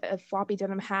coffee-stained teeth, a floppy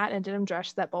denim hat, and denim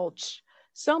dress that bulged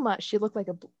so much she looked like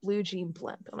a blue jean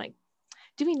blimp. I'm like,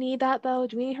 do we need that though?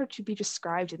 Do we need her to be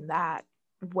described in that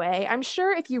way? I'm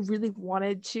sure if you really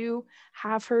wanted to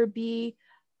have her be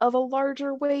of a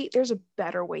larger weight, there's a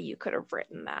better way you could have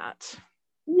written that.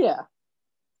 Yeah.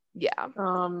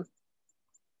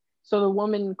 So the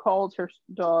woman called her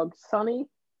dog Sonny.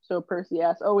 So Percy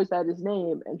asks, "Oh, is that his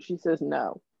name?" And she says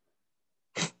no.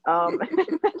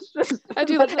 That's just, I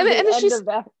do like, and then she's,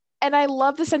 and I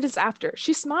love the sentence after.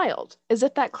 She smiled as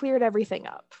if that cleared everything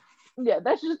up. Yeah,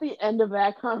 that's just the end of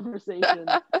that conversation.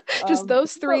 Just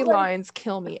those 3 lines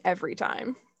kill me every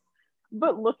time.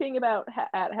 But looking at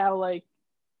how like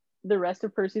the rest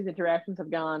of Percy's interactions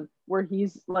have gone, where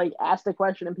he's like asked a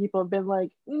question and people have been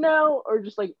like no, or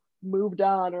just like moved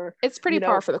on, or it's pretty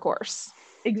par for the course.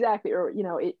 Exactly. Or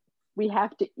we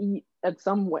have to eat at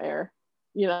somewhere,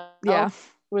 yeah,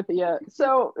 with the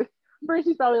so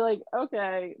Percy's probably like,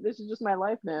 okay, this is just my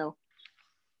life now.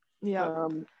 Yeah.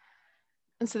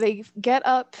 And so they get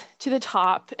up to the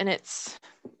top, and it's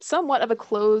somewhat of a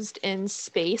closed-in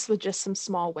space with just some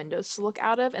small windows to look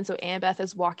out of. And so Annabeth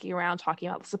is walking around talking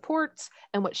about the supports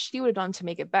and what she would have done to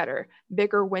make it better.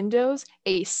 Bigger windows,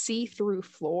 a see-through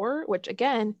floor, which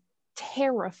again,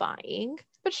 terrifying.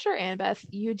 But sure, Annabeth,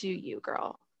 you do you,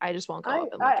 girl. I just won't go up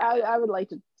and look at it. I would like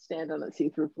to stand on a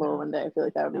see-through floor one day. I feel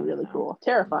like that would be really cool.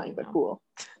 Terrifying, but cool.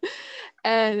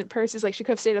 And Percy's like, she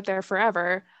could have stayed up there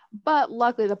forever. But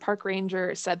luckily, the park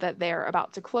ranger said that they're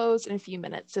about to close in a few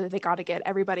minutes. So they got to get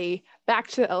everybody back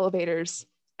to the elevators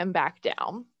and back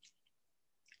down.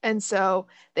 And so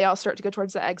they all start to go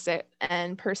towards the exit.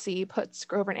 And Percy puts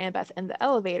Grover and Annabeth in the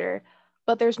elevator,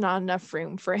 but there's not enough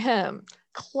room for him.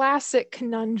 Classic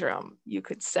conundrum, you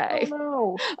could say. Oh,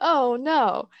 no. Oh,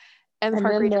 no. And the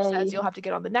park ranger says, you'll have to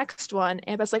get on the next one.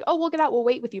 Annabeth's like, oh, we'll get out. We'll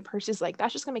wait with you. Percy's like,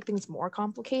 that's just going to make things more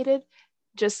complicated.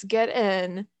 Just get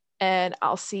in and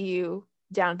I'll see you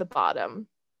down at the bottom.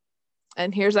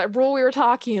 And here's that rule we were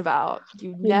talking about.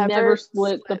 You never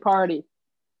split the party.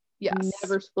 Yes.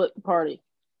 Never split the party.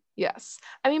 Yes.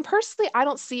 I mean, personally, I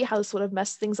don't see how this would have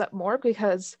messed things up more,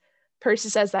 because Percy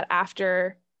says that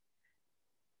after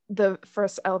the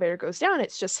first elevator goes down,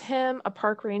 it's just him, a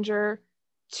park ranger,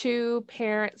 2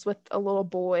 parents with a little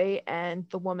boy, and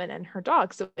the woman and her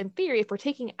dog. So in theory, if we're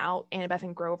taking out Annabeth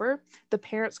and Grover, the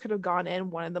parents could have gone in,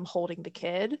 one of them holding the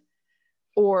kid.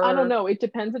 Or I don't know. It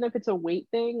depends on if it's a weight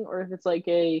thing or if it's like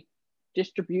a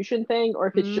distribution thing, or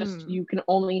if it's just you can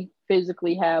only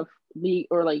physically have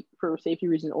or like for safety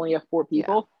reasons only have 4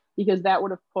 people, because that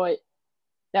would have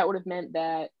meant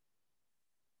that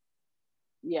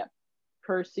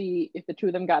Percy, if the 2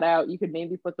 of them got out, you could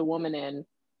maybe put the woman in,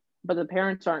 but the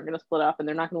parents aren't going to split up and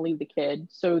they're not going to leave the kid,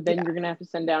 so then you're going to have to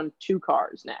send down 2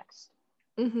 cars next.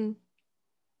 I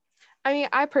mean,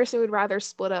 I personally would rather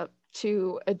split up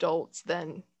 2 adults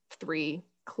than 3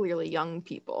 clearly young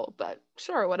people, but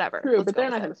sure, whatever. True, but they're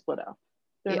not going to split up.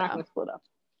 They're not going to split up.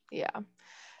 Yeah.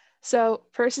 So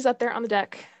Percy's up there on the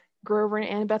deck. Grover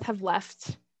and Annabeth have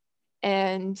left,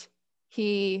 and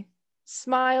he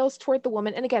smiles toward the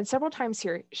woman. And again, several times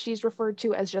here, she's referred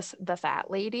to as just the fat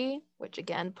lady, which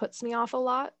again puts me off a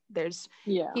lot.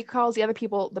 He calls the other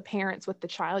people the parents with the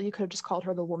child. You could have just called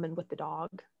her the woman with the dog.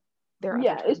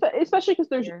 Especially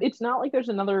because it's not like there's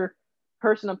another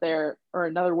person up there or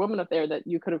another woman up there that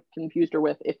you could have confused her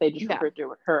with if they just referred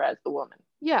to her as the woman.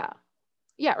 Yeah,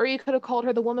 or you could have called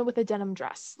her the woman with the denim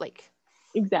dress. Like,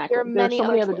 exactly. There are many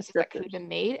other choices that could have been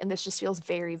made, and this just feels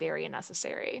very, very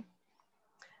unnecessary.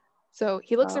 So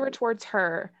he looks over towards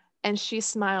her, and she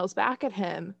smiles back at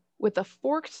him with a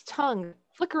forked tongue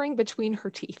flickering between her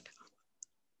teeth.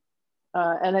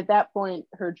 And at that point,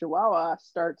 her chihuahua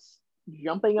starts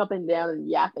jumping up and down and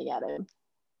yapping at him.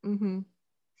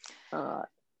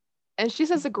 And she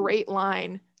says a great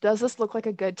line. Does this look like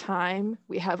a good time?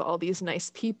 We have all these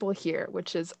nice people here,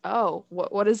 which is,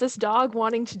 what is this dog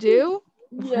wanting to do?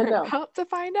 We're about to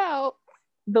find out.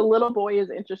 The little boy is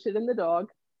interested in the dog,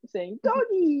 saying,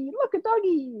 doggy, look, a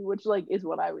doggy, which like is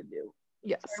what I would do.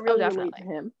 Yes, so I really relate to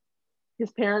him.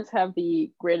 His parents have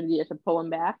the great idea to pull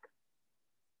him back.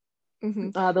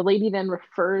 The lady then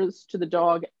refers to the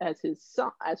dog as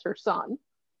her son.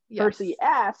 Yes. Percy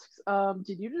asks,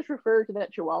 did you just refer to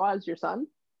that chihuahua as your son?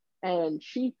 And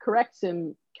she corrects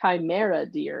him, chimera,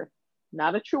 dear,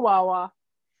 not a chihuahua.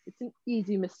 It's an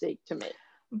easy mistake to make.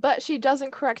 But she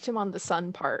doesn't correct him on the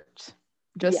son part,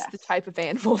 just the type of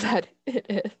animal that it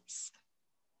is.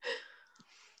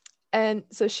 And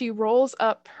so she rolls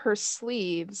up her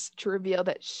sleeves to reveal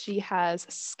that she has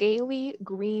scaly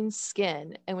green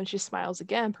skin. And when she smiles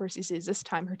again, Percy sees this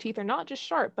time her teeth are not just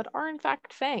sharp, but are in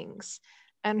fact fangs.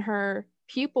 And her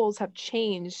pupils have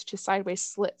changed to sideways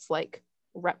slits like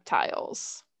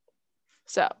reptiles.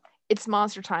 So it's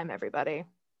monster time, everybody.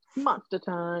 Monster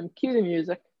time. Cue the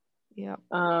music. Yeah.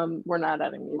 We're not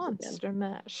adding music. Monster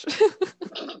Mash.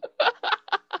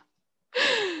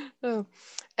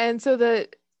 And so the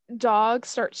dog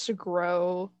starts to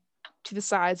grow to the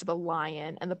size of a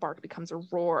lion, and the bark becomes a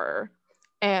roar.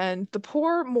 And the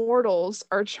poor mortals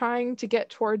are trying to get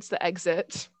towards the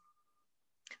exit.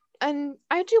 And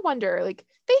I do wonder, like,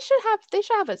 they should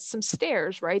have some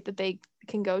stairs, right, that they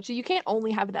can go to. You can't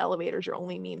only have an elevator as your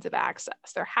only means of access.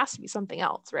 There has to be something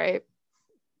else, right?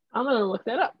 I'm gonna look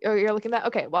that up. Oh, you're looking at that?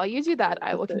 Okay, while you do that,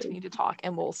 I will continue to talk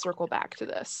and we'll circle back to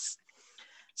this.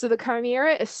 So the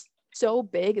chimera is so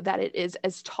big that it is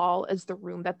as tall as the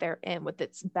room that they're in, with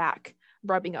its back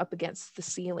rubbing up against the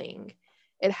ceiling.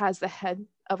 It has the head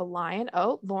of a lion.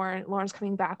 Oh, Lauren's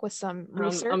coming back with some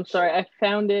research. I'm sorry, I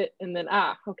found it, and then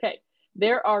okay.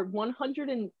 There are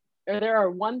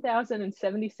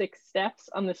 1,076 steps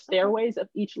on the stairways of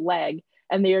each leg,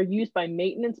 and they are used by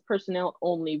maintenance personnel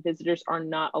only. Visitors are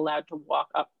not allowed to walk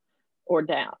up or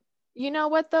down. You know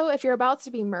what, though? If you're about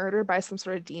to be murdered by some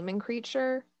sort of demon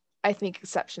creature, I think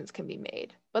exceptions can be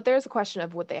made. But there's a question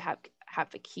of would they have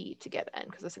the key to get in,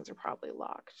 because those things are probably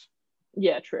locked.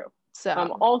 Yeah, true. So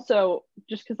also,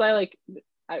 just because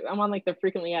I'm on like the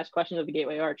frequently asked questions of the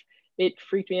Gateway Arch, it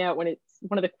freaked me out when it's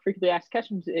one of the frequently asked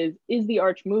questions is the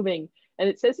arch moving? And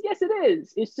it says, yes, it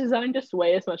is. It's designed to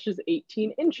sway as much as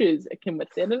 18 inches. It can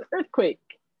withstand an earthquake.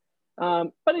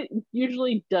 But it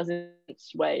usually doesn't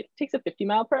sway. It takes a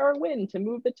 50-mile-per-hour wind to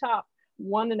move the top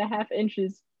 1.5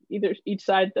 inches each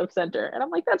side of center. And I'm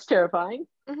like, that's terrifying.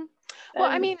 Mm-hmm. Well,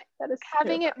 I mean,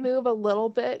 having it move a little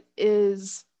bit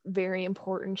is very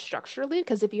important structurally,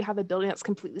 because if you have a building that's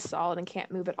completely solid and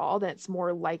can't move at all, then it's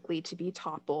more likely to be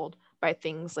toppled by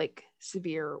things like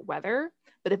severe weather.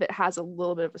 But if it has a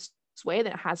little bit of a sway,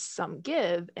 then it has some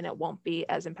give and it won't be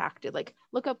as impacted. Like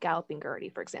look up Galloping Gertie,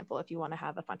 for example, if you want to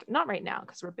have a fun time. Not right now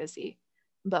because we're busy,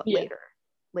 but later.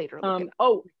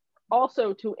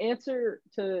 Also to answer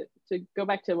to go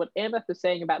back to what Annabeth was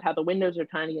saying about how the windows are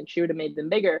tiny and she would have made them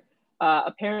bigger.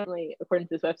 Apparently, according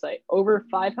to this website, over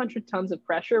 500 tons of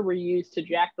pressure were used to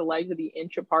jack the legs of the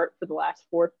inch apart for the last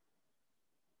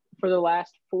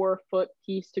 4-foot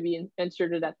piece to be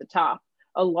inserted at the top.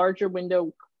 A larger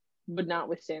window would not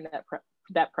withstand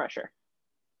that pressure.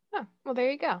 Oh, well,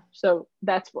 there you go. So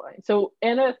that's why. So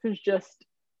Anna was just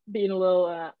being a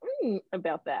little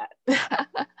about that.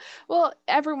 Well,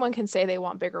 everyone can say they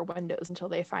want bigger windows until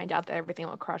they find out that everything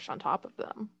will crush on top of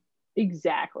them.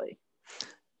 Exactly.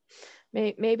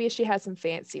 Maybe she has some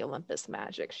fancy Olympus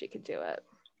magic. She could do it.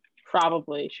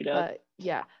 Probably she does.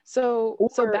 Yeah. So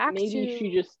back maybe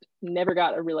she just never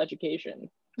got a real education.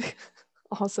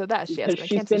 Also that she has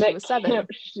been since she was 7.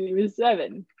 She was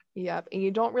 7. Yep. And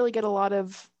you don't really get a lot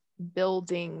of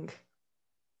building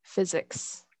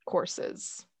physics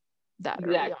courses that are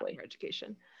beyond your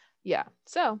education. Yeah.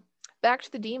 So back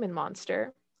to the demon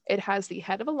monster. It has the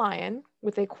head of a lion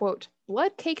with a, quote,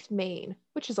 blood-caked mane,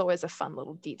 which is always a fun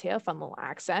little detail, fun little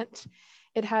accent.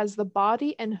 It has the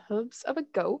body and hooves of a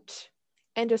goat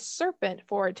and a serpent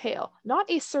for a tail. Not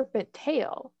a serpent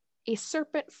tail, a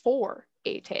serpent for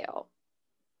a tail.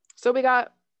 So we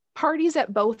got parties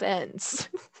at both ends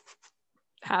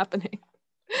happening.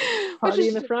 Party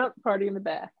in the front, party in the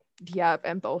back. Yep,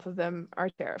 and both of them are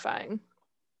terrifying.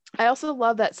 I also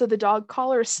love that. So the dog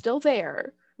collar is still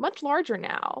there, much larger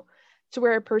now, to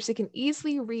where Percy can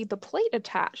easily read the plate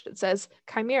attached. It says,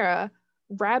 Chimera,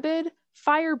 rabid,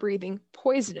 fire-breathing,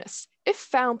 poisonous. If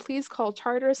found, please call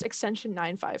Tartarus extension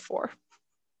 954.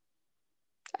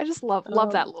 I just love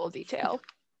that little detail.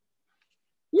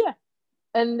 Yeah.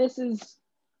 And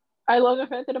I love the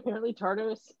fact that apparently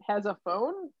Tartarus has a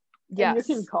phone. Yes. And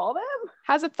you can call them?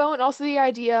 Has a phone. Also the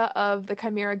idea of the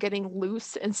Chimera getting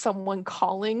loose and someone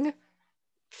calling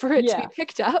for it to be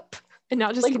picked up and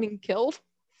not just getting killed.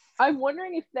 I'm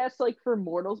wondering if that's for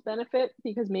mortals' benefit,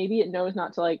 because maybe it knows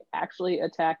not to actually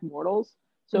attack mortals.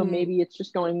 So maybe it's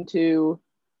just going to,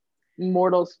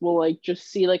 mortals will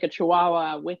just see a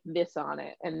chihuahua with this on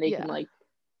it and they can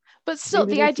But still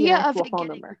the idea of it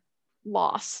getting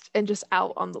lost and just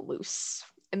out on the loose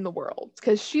in the world,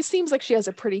 because she seems like she has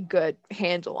a pretty good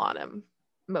handle on him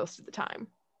most of the time.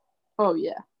 Oh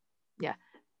yeah.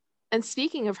 And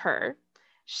speaking of her,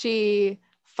 she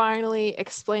finally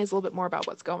explains a little bit more about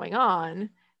what's going on,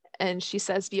 and she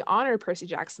says, be honored, Percy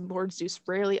Jackson. Lord Zeus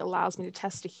rarely allows me to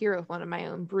test a hero with one of my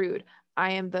own brood.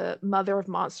 I am the mother of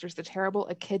monsters, the terrible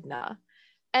Echidna.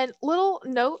 And little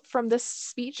note from this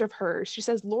speech of hers, she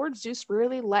says Lord Zeus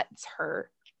rarely lets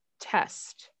her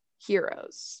test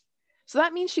heroes. So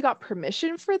that means she got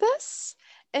permission for this,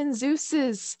 and Zeus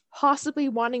is possibly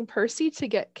wanting Percy to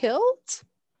get killed?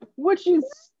 Which is,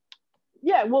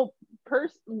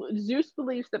 Zeus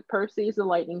believes that Percy is a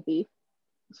lightning thief.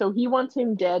 So he wants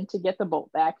him dead to get the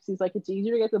bolt back. He's like, it's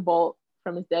easier to get the bolt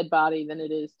from his dead body than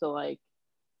it is to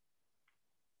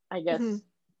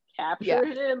capture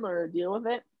him or deal with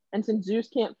it. And since Zeus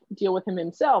can't deal with him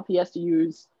himself, he has to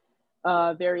use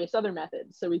various other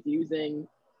methods. So he's using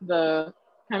the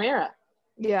Chimera.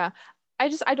 Yeah.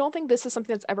 I don't think this is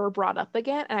something that's ever brought up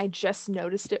again. And I just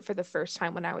noticed it for the first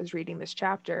time when I was reading this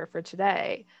chapter for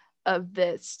today of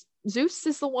this. Zeus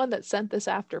is the one that sent this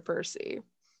after Percy.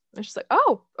 And she's like,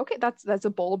 oh, okay, that's a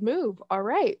bold move. All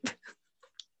right.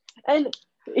 And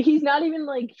he's not even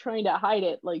trying to hide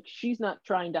it. She's not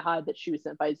trying to hide that she was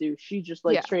sent by Zeus. She's just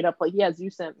straight up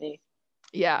Zeus sent me.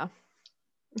 Yeah.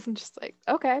 Just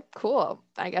okay, cool.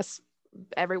 I guess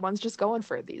everyone's just going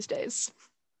for it these days.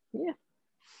 Yeah.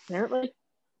 Apparently.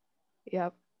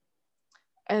 Yep.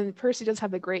 And Percy does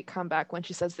have a great comeback when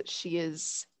she says that she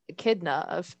is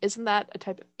Echidna isn't that a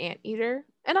type of anteater?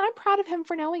 And I'm proud of him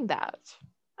for knowing that.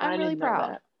 I'm really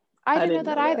proud. I didn't know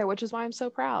that either, which is why I'm so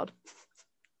proud.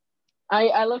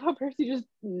 I love how Percy just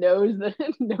knows a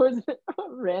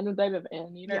random type of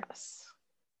anteater. Yes.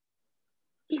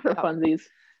 For funsies.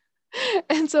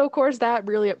 And so of course that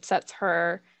really upsets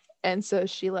her. And so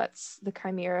she lets the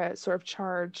Chimera sort of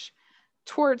charge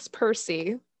towards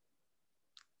Percy.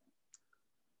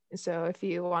 So if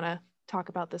you want to talk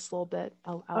about this a little bit,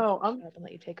 I'll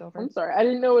let you take over. I'm sorry. I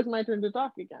didn't know it was my turn to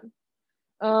talk again.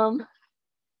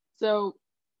 So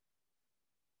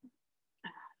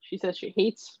she says she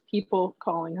hates people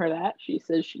calling her that. She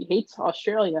says she hates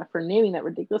Australia for naming that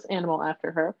ridiculous animal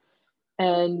after her.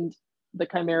 and the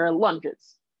Chimera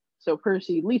lunges. So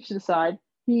Percy leaps to the side.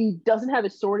 He doesn't have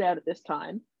his sword out at this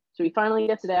time, so he finally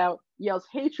gets it out, yells,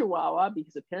 "Hey, Chihuahua,"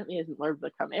 because apparently he hasn't learned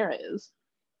what the Chimera is.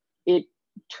 It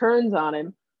turns on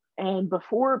him, and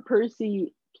before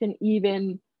Percy can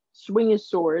even swing his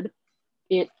sword,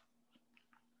 it,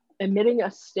 emitting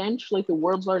a stench like the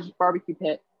world's largest barbecue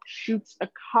pit, shoots a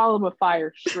column of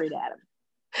fire straight at him.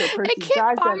 So Percy it can't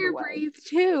dives out of the fire way. breathe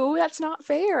too. That's not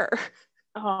fair.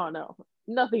 Oh no,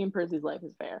 nothing in Percy's life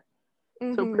is fair.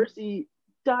 Mm-hmm. So Percy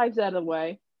dives out of the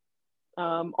way.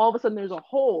 All of a sudden, there's a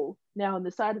hole now in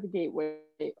the side of the gateway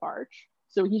arch.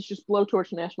 So he's just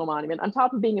blowtorch National Monument. On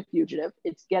top of being a fugitive,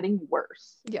 it's getting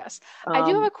worse. Yes. I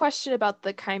do have a question about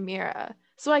the Chimera.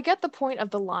 So I get the point of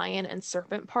the lion and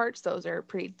serpent parts. Those are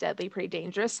pretty deadly, pretty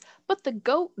dangerous. But the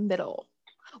goat middle,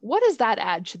 what does that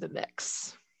add to the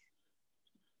mix?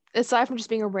 Aside from just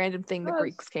being a random thing the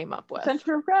Greeks came up with.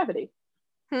 Center of gravity.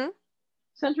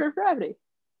 Center of gravity.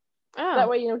 Oh. That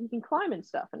way, he can climb and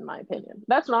stuff, in my opinion.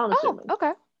 That's what I'm assuming. Oh,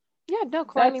 okay. Yeah, no,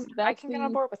 climbing. I can get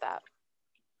on board with that.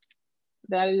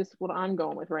 That is what I'm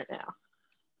going with right now.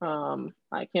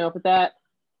 I came up with that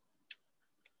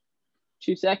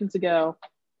 2 seconds ago.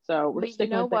 So we're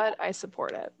sticking with you know what? I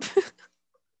support it.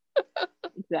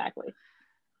 Exactly.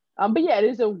 But yeah, it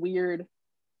is a weird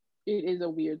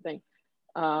thing.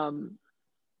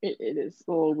 It is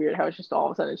a little weird how it's just all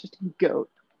of a sudden it's just a goat.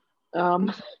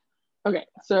 Okay,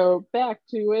 so back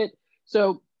to it.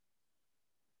 So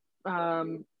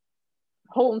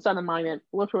hole inside the monument,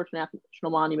 blowtorch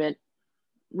National Monument,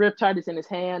 Riptide is in his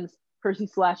hands, Percy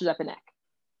slashes at the neck.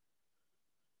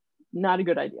 Not a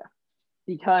good idea,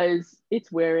 because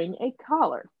it's wearing a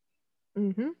collar.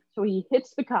 Mm-hmm. So he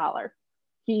hits the collar,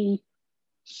 he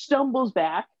stumbles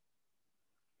back,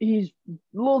 he's a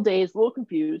little dazed, a little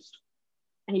confused,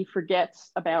 and he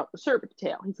forgets about the serpent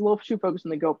tail. He's a little too focused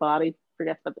on the goat body,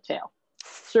 forgets about the tail.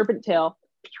 Serpent tail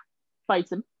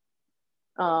fights him,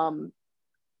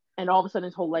 and all of a sudden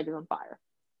his whole leg is on fire.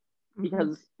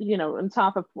 Because, on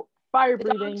top of fire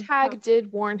breathing. The dog tag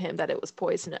did warn him that it was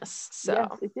poisonous. So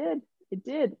yes, it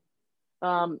did.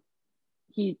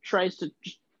 He tries to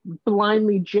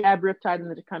blindly jab Riptide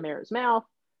into the Chimera's mouth,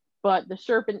 but the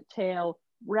serpent tail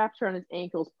wraps around his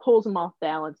ankles, pulls him off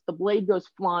balance. The blade goes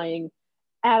flying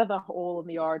out of the hole in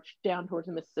the arch down towards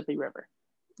the Mississippi River.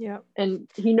 Yeah. And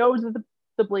he knows that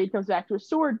the blade comes back to his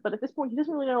sword, but at this point he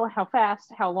doesn't really know how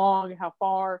fast, how long, how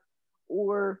far,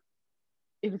 or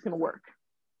if it's going to work.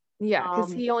 Yeah,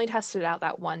 because he only tested it out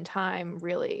that one time,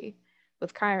 really,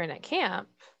 with Chiron at camp,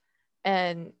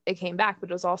 and it came back,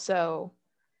 but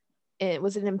it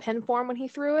was in pen form when he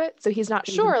threw it, so he's not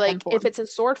sure, like, if it's in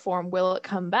sword form, will it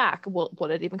come back? Will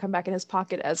it even come back in his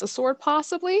pocket as a sword,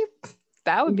 possibly?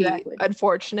 That would be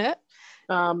unfortunate.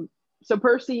 So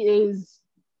Percy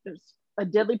there's a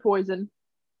deadly poison.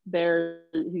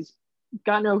 He's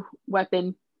got no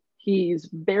weapon. He's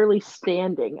barely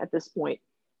standing at this point.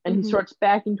 And he starts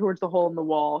backing towards the hole in the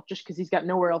wall just because he's got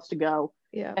nowhere else to go.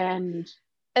 Yeah. And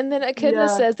then Echidna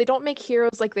says they don't make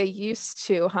heroes like they used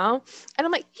to, huh? And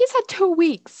I'm like, he's had 2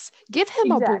 weeks. Give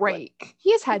him a break.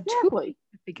 He has had 2 weeks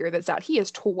to figure this out. He is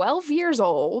 12 years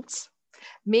old.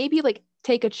 Maybe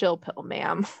take a chill pill,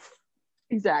 ma'am.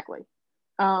 Exactly.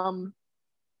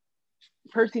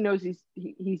 Percy knows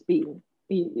he's beaten.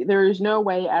 There is no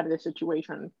way out of this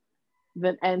situation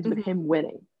that ends with him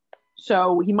winning.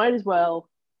 So he might as well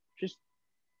just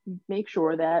make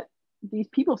sure that these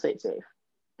people stay safe.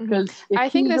 Because I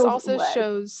think this also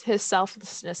shows his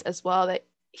selflessness as well, that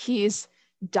he's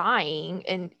dying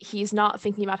and he's not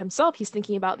thinking about himself. He's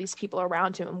thinking about these people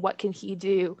around him and what can he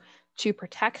do to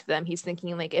protect them. He's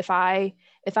thinking, like, if I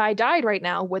died right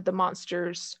now, would the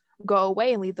monsters go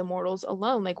away and leave the mortals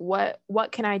alone? Like, what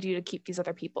can I do to keep these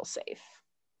other people safe?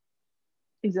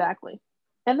 Exactly.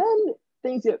 And then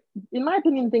in my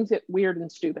opinion, things get weird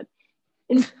and stupid.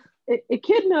 And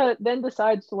Echidna then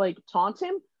decides to taunt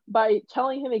him by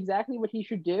telling him exactly what he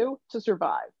should do to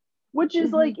survive, which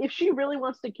is if she really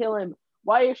wants to kill him,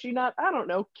 why is she not, I don't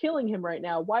know, killing him right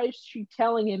now? Why is she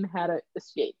telling him how to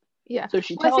escape? Yeah. So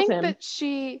she tells him that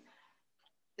she,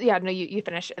 you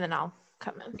finish and then I'll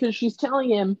come in. Because she's telling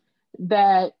him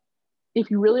that if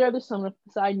you really are the son of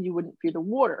Poseidon, you wouldn't fear the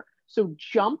water. So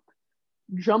jump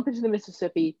into the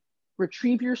Mississippi,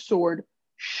 retrieve your sword,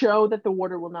 show that the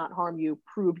water will not harm you,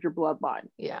 prove your bloodline.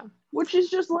 Yeah. Which is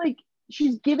just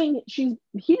he didn't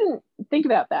think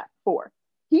about that before.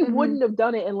 He wouldn't have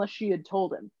done it unless she had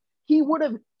told him. He would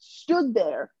have stood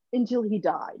there until he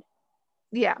died.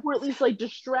 Yeah. Or at least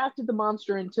distracted the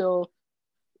monster until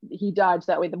he died,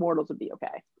 so that way the mortals would be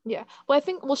okay. Yeah. Well, I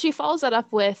think she follows that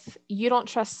up with, you don't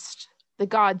trust the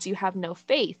gods, you have no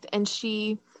faith. And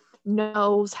she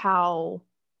knows how,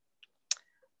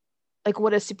 like,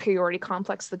 what a superiority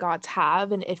complex the gods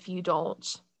have, and if you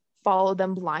don't follow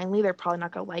them blindly, they're probably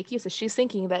not going to like you. So she's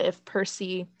thinking that if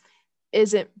Percy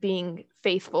isn't being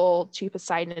faithful to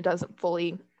Poseidon and doesn't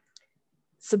fully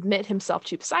submit himself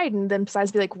to Poseidon, then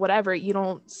Poseidon's be like, whatever, you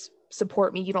don't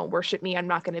support me, you don't worship me, I'm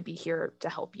not going to be here to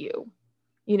help you,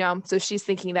 you know? So she's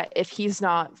thinking that if he's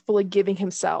not fully giving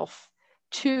himself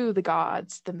to the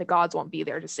gods, then the gods won't be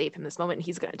there to save him this moment, and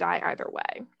he's going to die either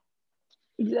way.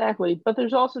 Exactly. But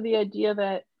there's also the idea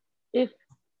that if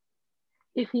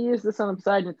he is the son of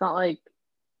Poseidon, it's not like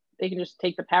they can just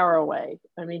take the power away.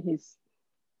 I mean,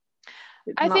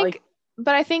 I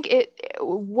think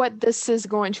what this is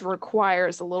going to require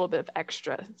is a little bit of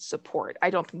extra support. I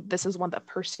don't think this is one that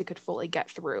Percy could fully get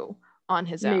through on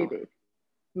his own.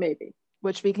 Maybe.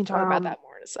 Which we can talk about that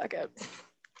more in a second.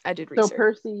 I did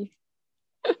research. So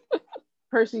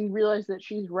Percy realized that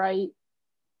she's right.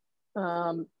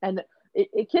 And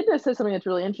Echidna says something that's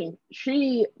really interesting.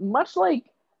 She, much like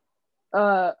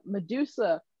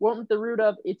Medusa, went with the root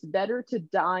of, it's better to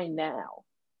die now.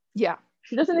 Yeah.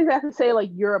 She doesn't exactly say, like,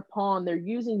 you're a pawn, they're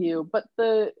using you, but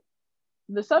the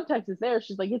subtext is there.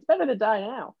 She's like, it's better to die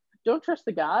now. Don't trust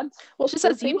the gods. Well, she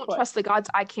says, you don't trust the gods,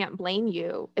 I can't blame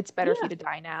you. It's better for you to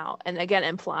die now. And again,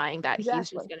 implying that he's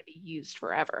just going to be used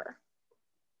forever.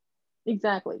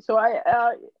 Exactly. So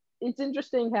it's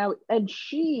interesting how, and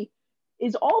she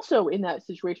is also in that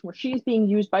situation where she's being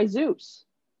used by Zeus.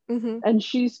 Mm-hmm. And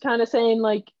she's kind of saying,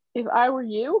 like, if I were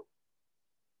you,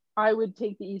 I would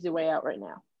take the easy way out right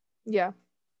now. Yeah.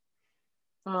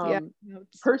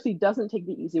 Percy doesn't take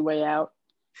the easy way out.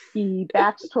 He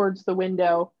backs towards the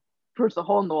window, towards the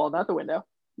hole in the wall, not the window,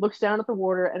 looks down at the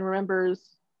water and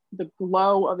remembers the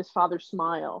glow of his father's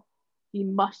smile. He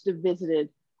must have visited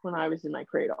when I was in my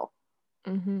cradle.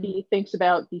 Mm-hmm. He thinks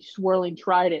about the swirling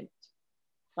trident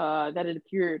that had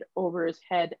appeared over his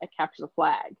head at Capture the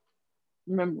Flag.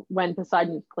 Remember when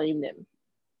Poseidon claimed him.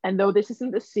 And though this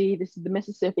isn't the sea, this is the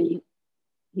Mississippi,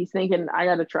 he's thinking, I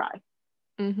gotta try.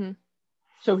 Mm-hmm.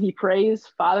 So he prays,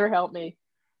 Father help me,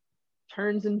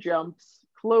 turns and jumps,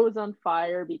 clothes on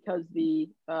fire because the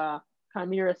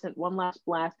Chimera sent one last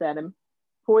blast at him,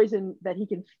 poison that he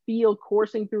can feel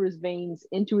coursing through his veins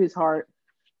into his heart,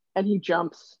 and he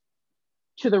jumps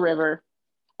to the river,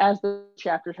 as the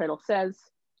chapter title says,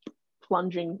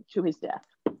 plunging to his death.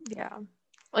 Yeah.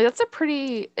 Like, that's a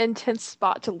pretty intense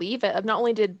spot to leave it. Not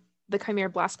only did the Chimera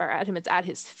blast fire at him, it's at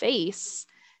his face.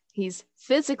 He's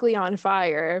physically on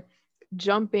fire,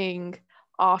 jumping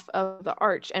off of the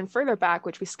arch. And further back,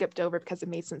 which we skipped over because it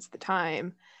made sense at the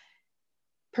time,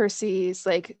 Percy's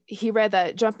like, he read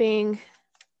that jumping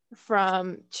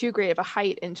from too great of a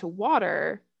height into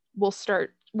water will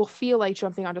feel like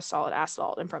jumping onto solid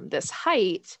asphalt. And from this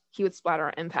height, he would splatter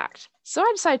on impact. So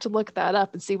I decided to look that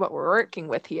up and see what we're working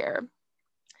with here.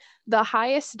 The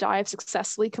highest dive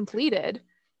successfully completed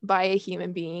by a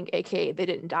human being, aka they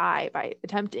didn't die by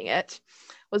attempting it,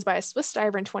 was by a Swiss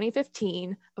diver in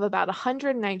 2015 of about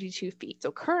 192 feet.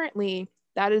 So currently,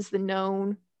 that is the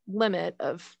known limit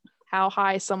of how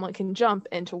high someone can jump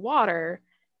into water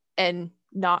and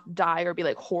not die or be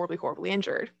like horribly, horribly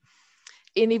injured.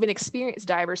 And even experienced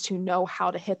divers who know how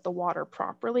to hit the water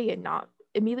properly and not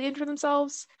immediately injure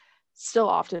themselves still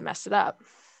often mess it up.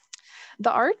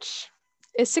 The arch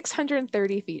is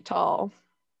 630 feet tall.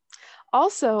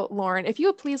 Also, Lauren, if you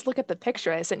would please look at the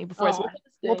picture I sent you before.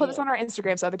 We'll put this on our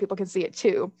Instagram so other people can see it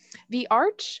too. The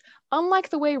arch, unlike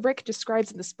the way Rick describes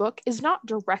in this book, is not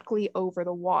directly over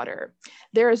the water.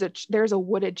 There's a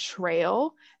wooded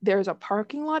trail. There's a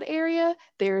parking lot area.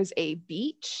 There's a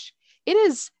beach. It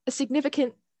is a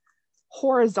significant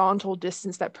horizontal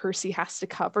distance that Percy has to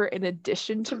cover in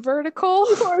addition to vertical.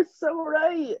 You are so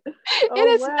right.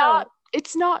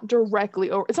 It's not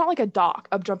directly over. It's not like a dock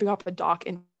of jumping off a dock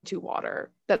into water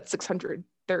that's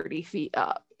 630 feet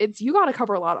up. You got to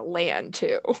cover a lot of land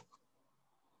too.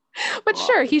 But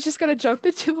sure, he's just gonna jump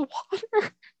into the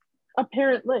water.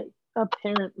 Apparently. I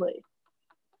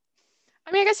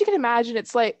mean, I guess you can imagine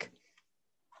it's like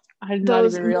I did not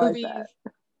even realize that.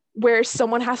 Where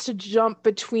someone has to jump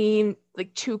between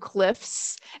like two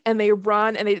cliffs and they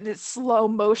run and it's slow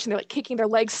motion. They're like kicking their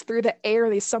legs through the air.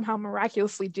 They somehow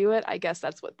miraculously do it. I guess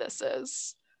that's what this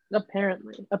is.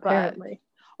 Apparently.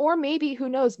 Or maybe, who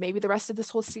knows, maybe the rest of this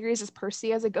whole series is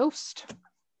Percy as a ghost.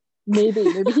 Maybe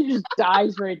he just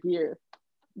dies right here.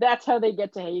 That's how they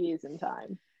get to Hades in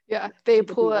time. Yeah, they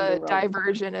pull a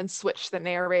diversion and switch the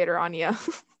narrator on you.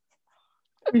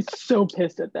 He's so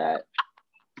pissed at that.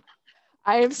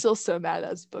 I am still so mad at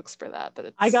those books for that,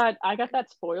 but I got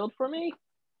that spoiled for me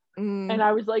And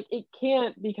I was like, it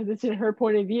can't because it's in her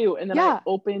point of view. And then I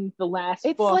opened the last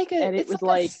book and it was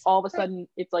like all of a sudden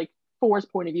it's like Thor's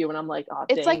point of view. And I'm like, oh,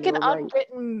 it's like an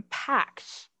unwritten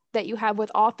pact that you have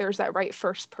with authors that write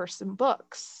first person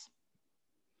books.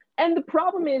 And the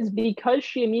problem is because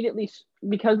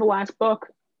the last book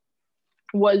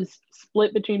was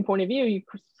split between point of view, you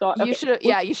should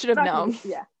have known.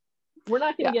 We're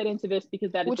not going to get into this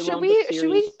because that is the realm of the series. Should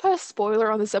we put a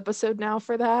spoiler on this episode now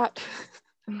for that?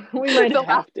 We might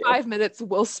have to. 5 minutes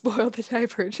will spoil the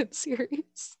Divergent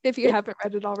series if you haven't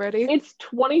read it already. It's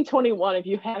 2021. If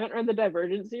you haven't read the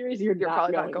Divergent series, you're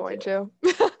probably not going to.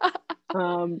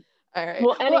 All right.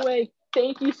 Well, anyway,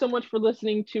 thank you so much for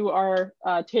listening to our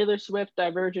Taylor Swift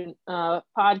Divergent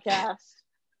podcast.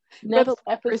 Next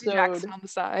episode, Percy Jackson on the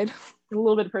side. A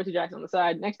little bit of Percy Jackson on the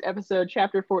side. Next episode,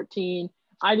 chapter 14.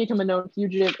 I Become a Known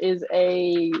Fugitive is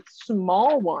a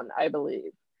small one, I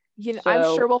believe.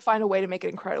 I'm sure we'll find a way to make it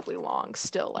incredibly long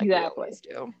still, like we always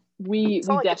do. We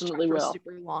definitely will.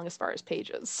 Super long as far as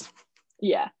pages.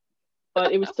 Yeah,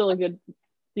 but it was still a good,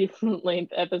 decent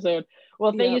length episode.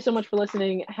 Well, thank you so much for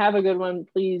listening. Have a good one.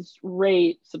 Please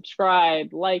rate,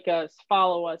 subscribe, like us,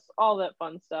 follow us, all that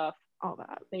fun stuff. All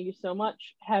that. Thank you so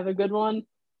much. Have a good one.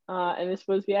 And this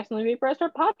was the Accidentally Vaporized Our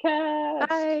podcast.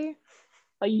 Bye.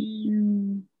 Bye.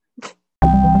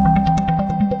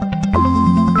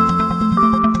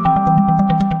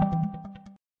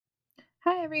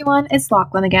 Hi everyone, it's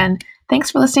Lachlan again. Thanks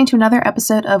for listening to another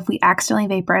episode of We Accidentally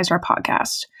Vaporized Our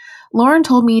podcast. Lauren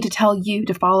told me to tell you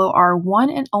to follow our one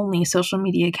and only social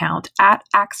media account at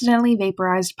Accidentally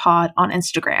Vaporized Pod on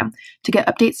Instagram to get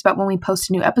updates about when we post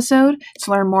a new episode,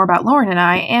 to learn more about Lauren and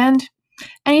I, and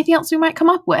anything else we might come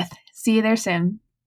up with. See you there soon.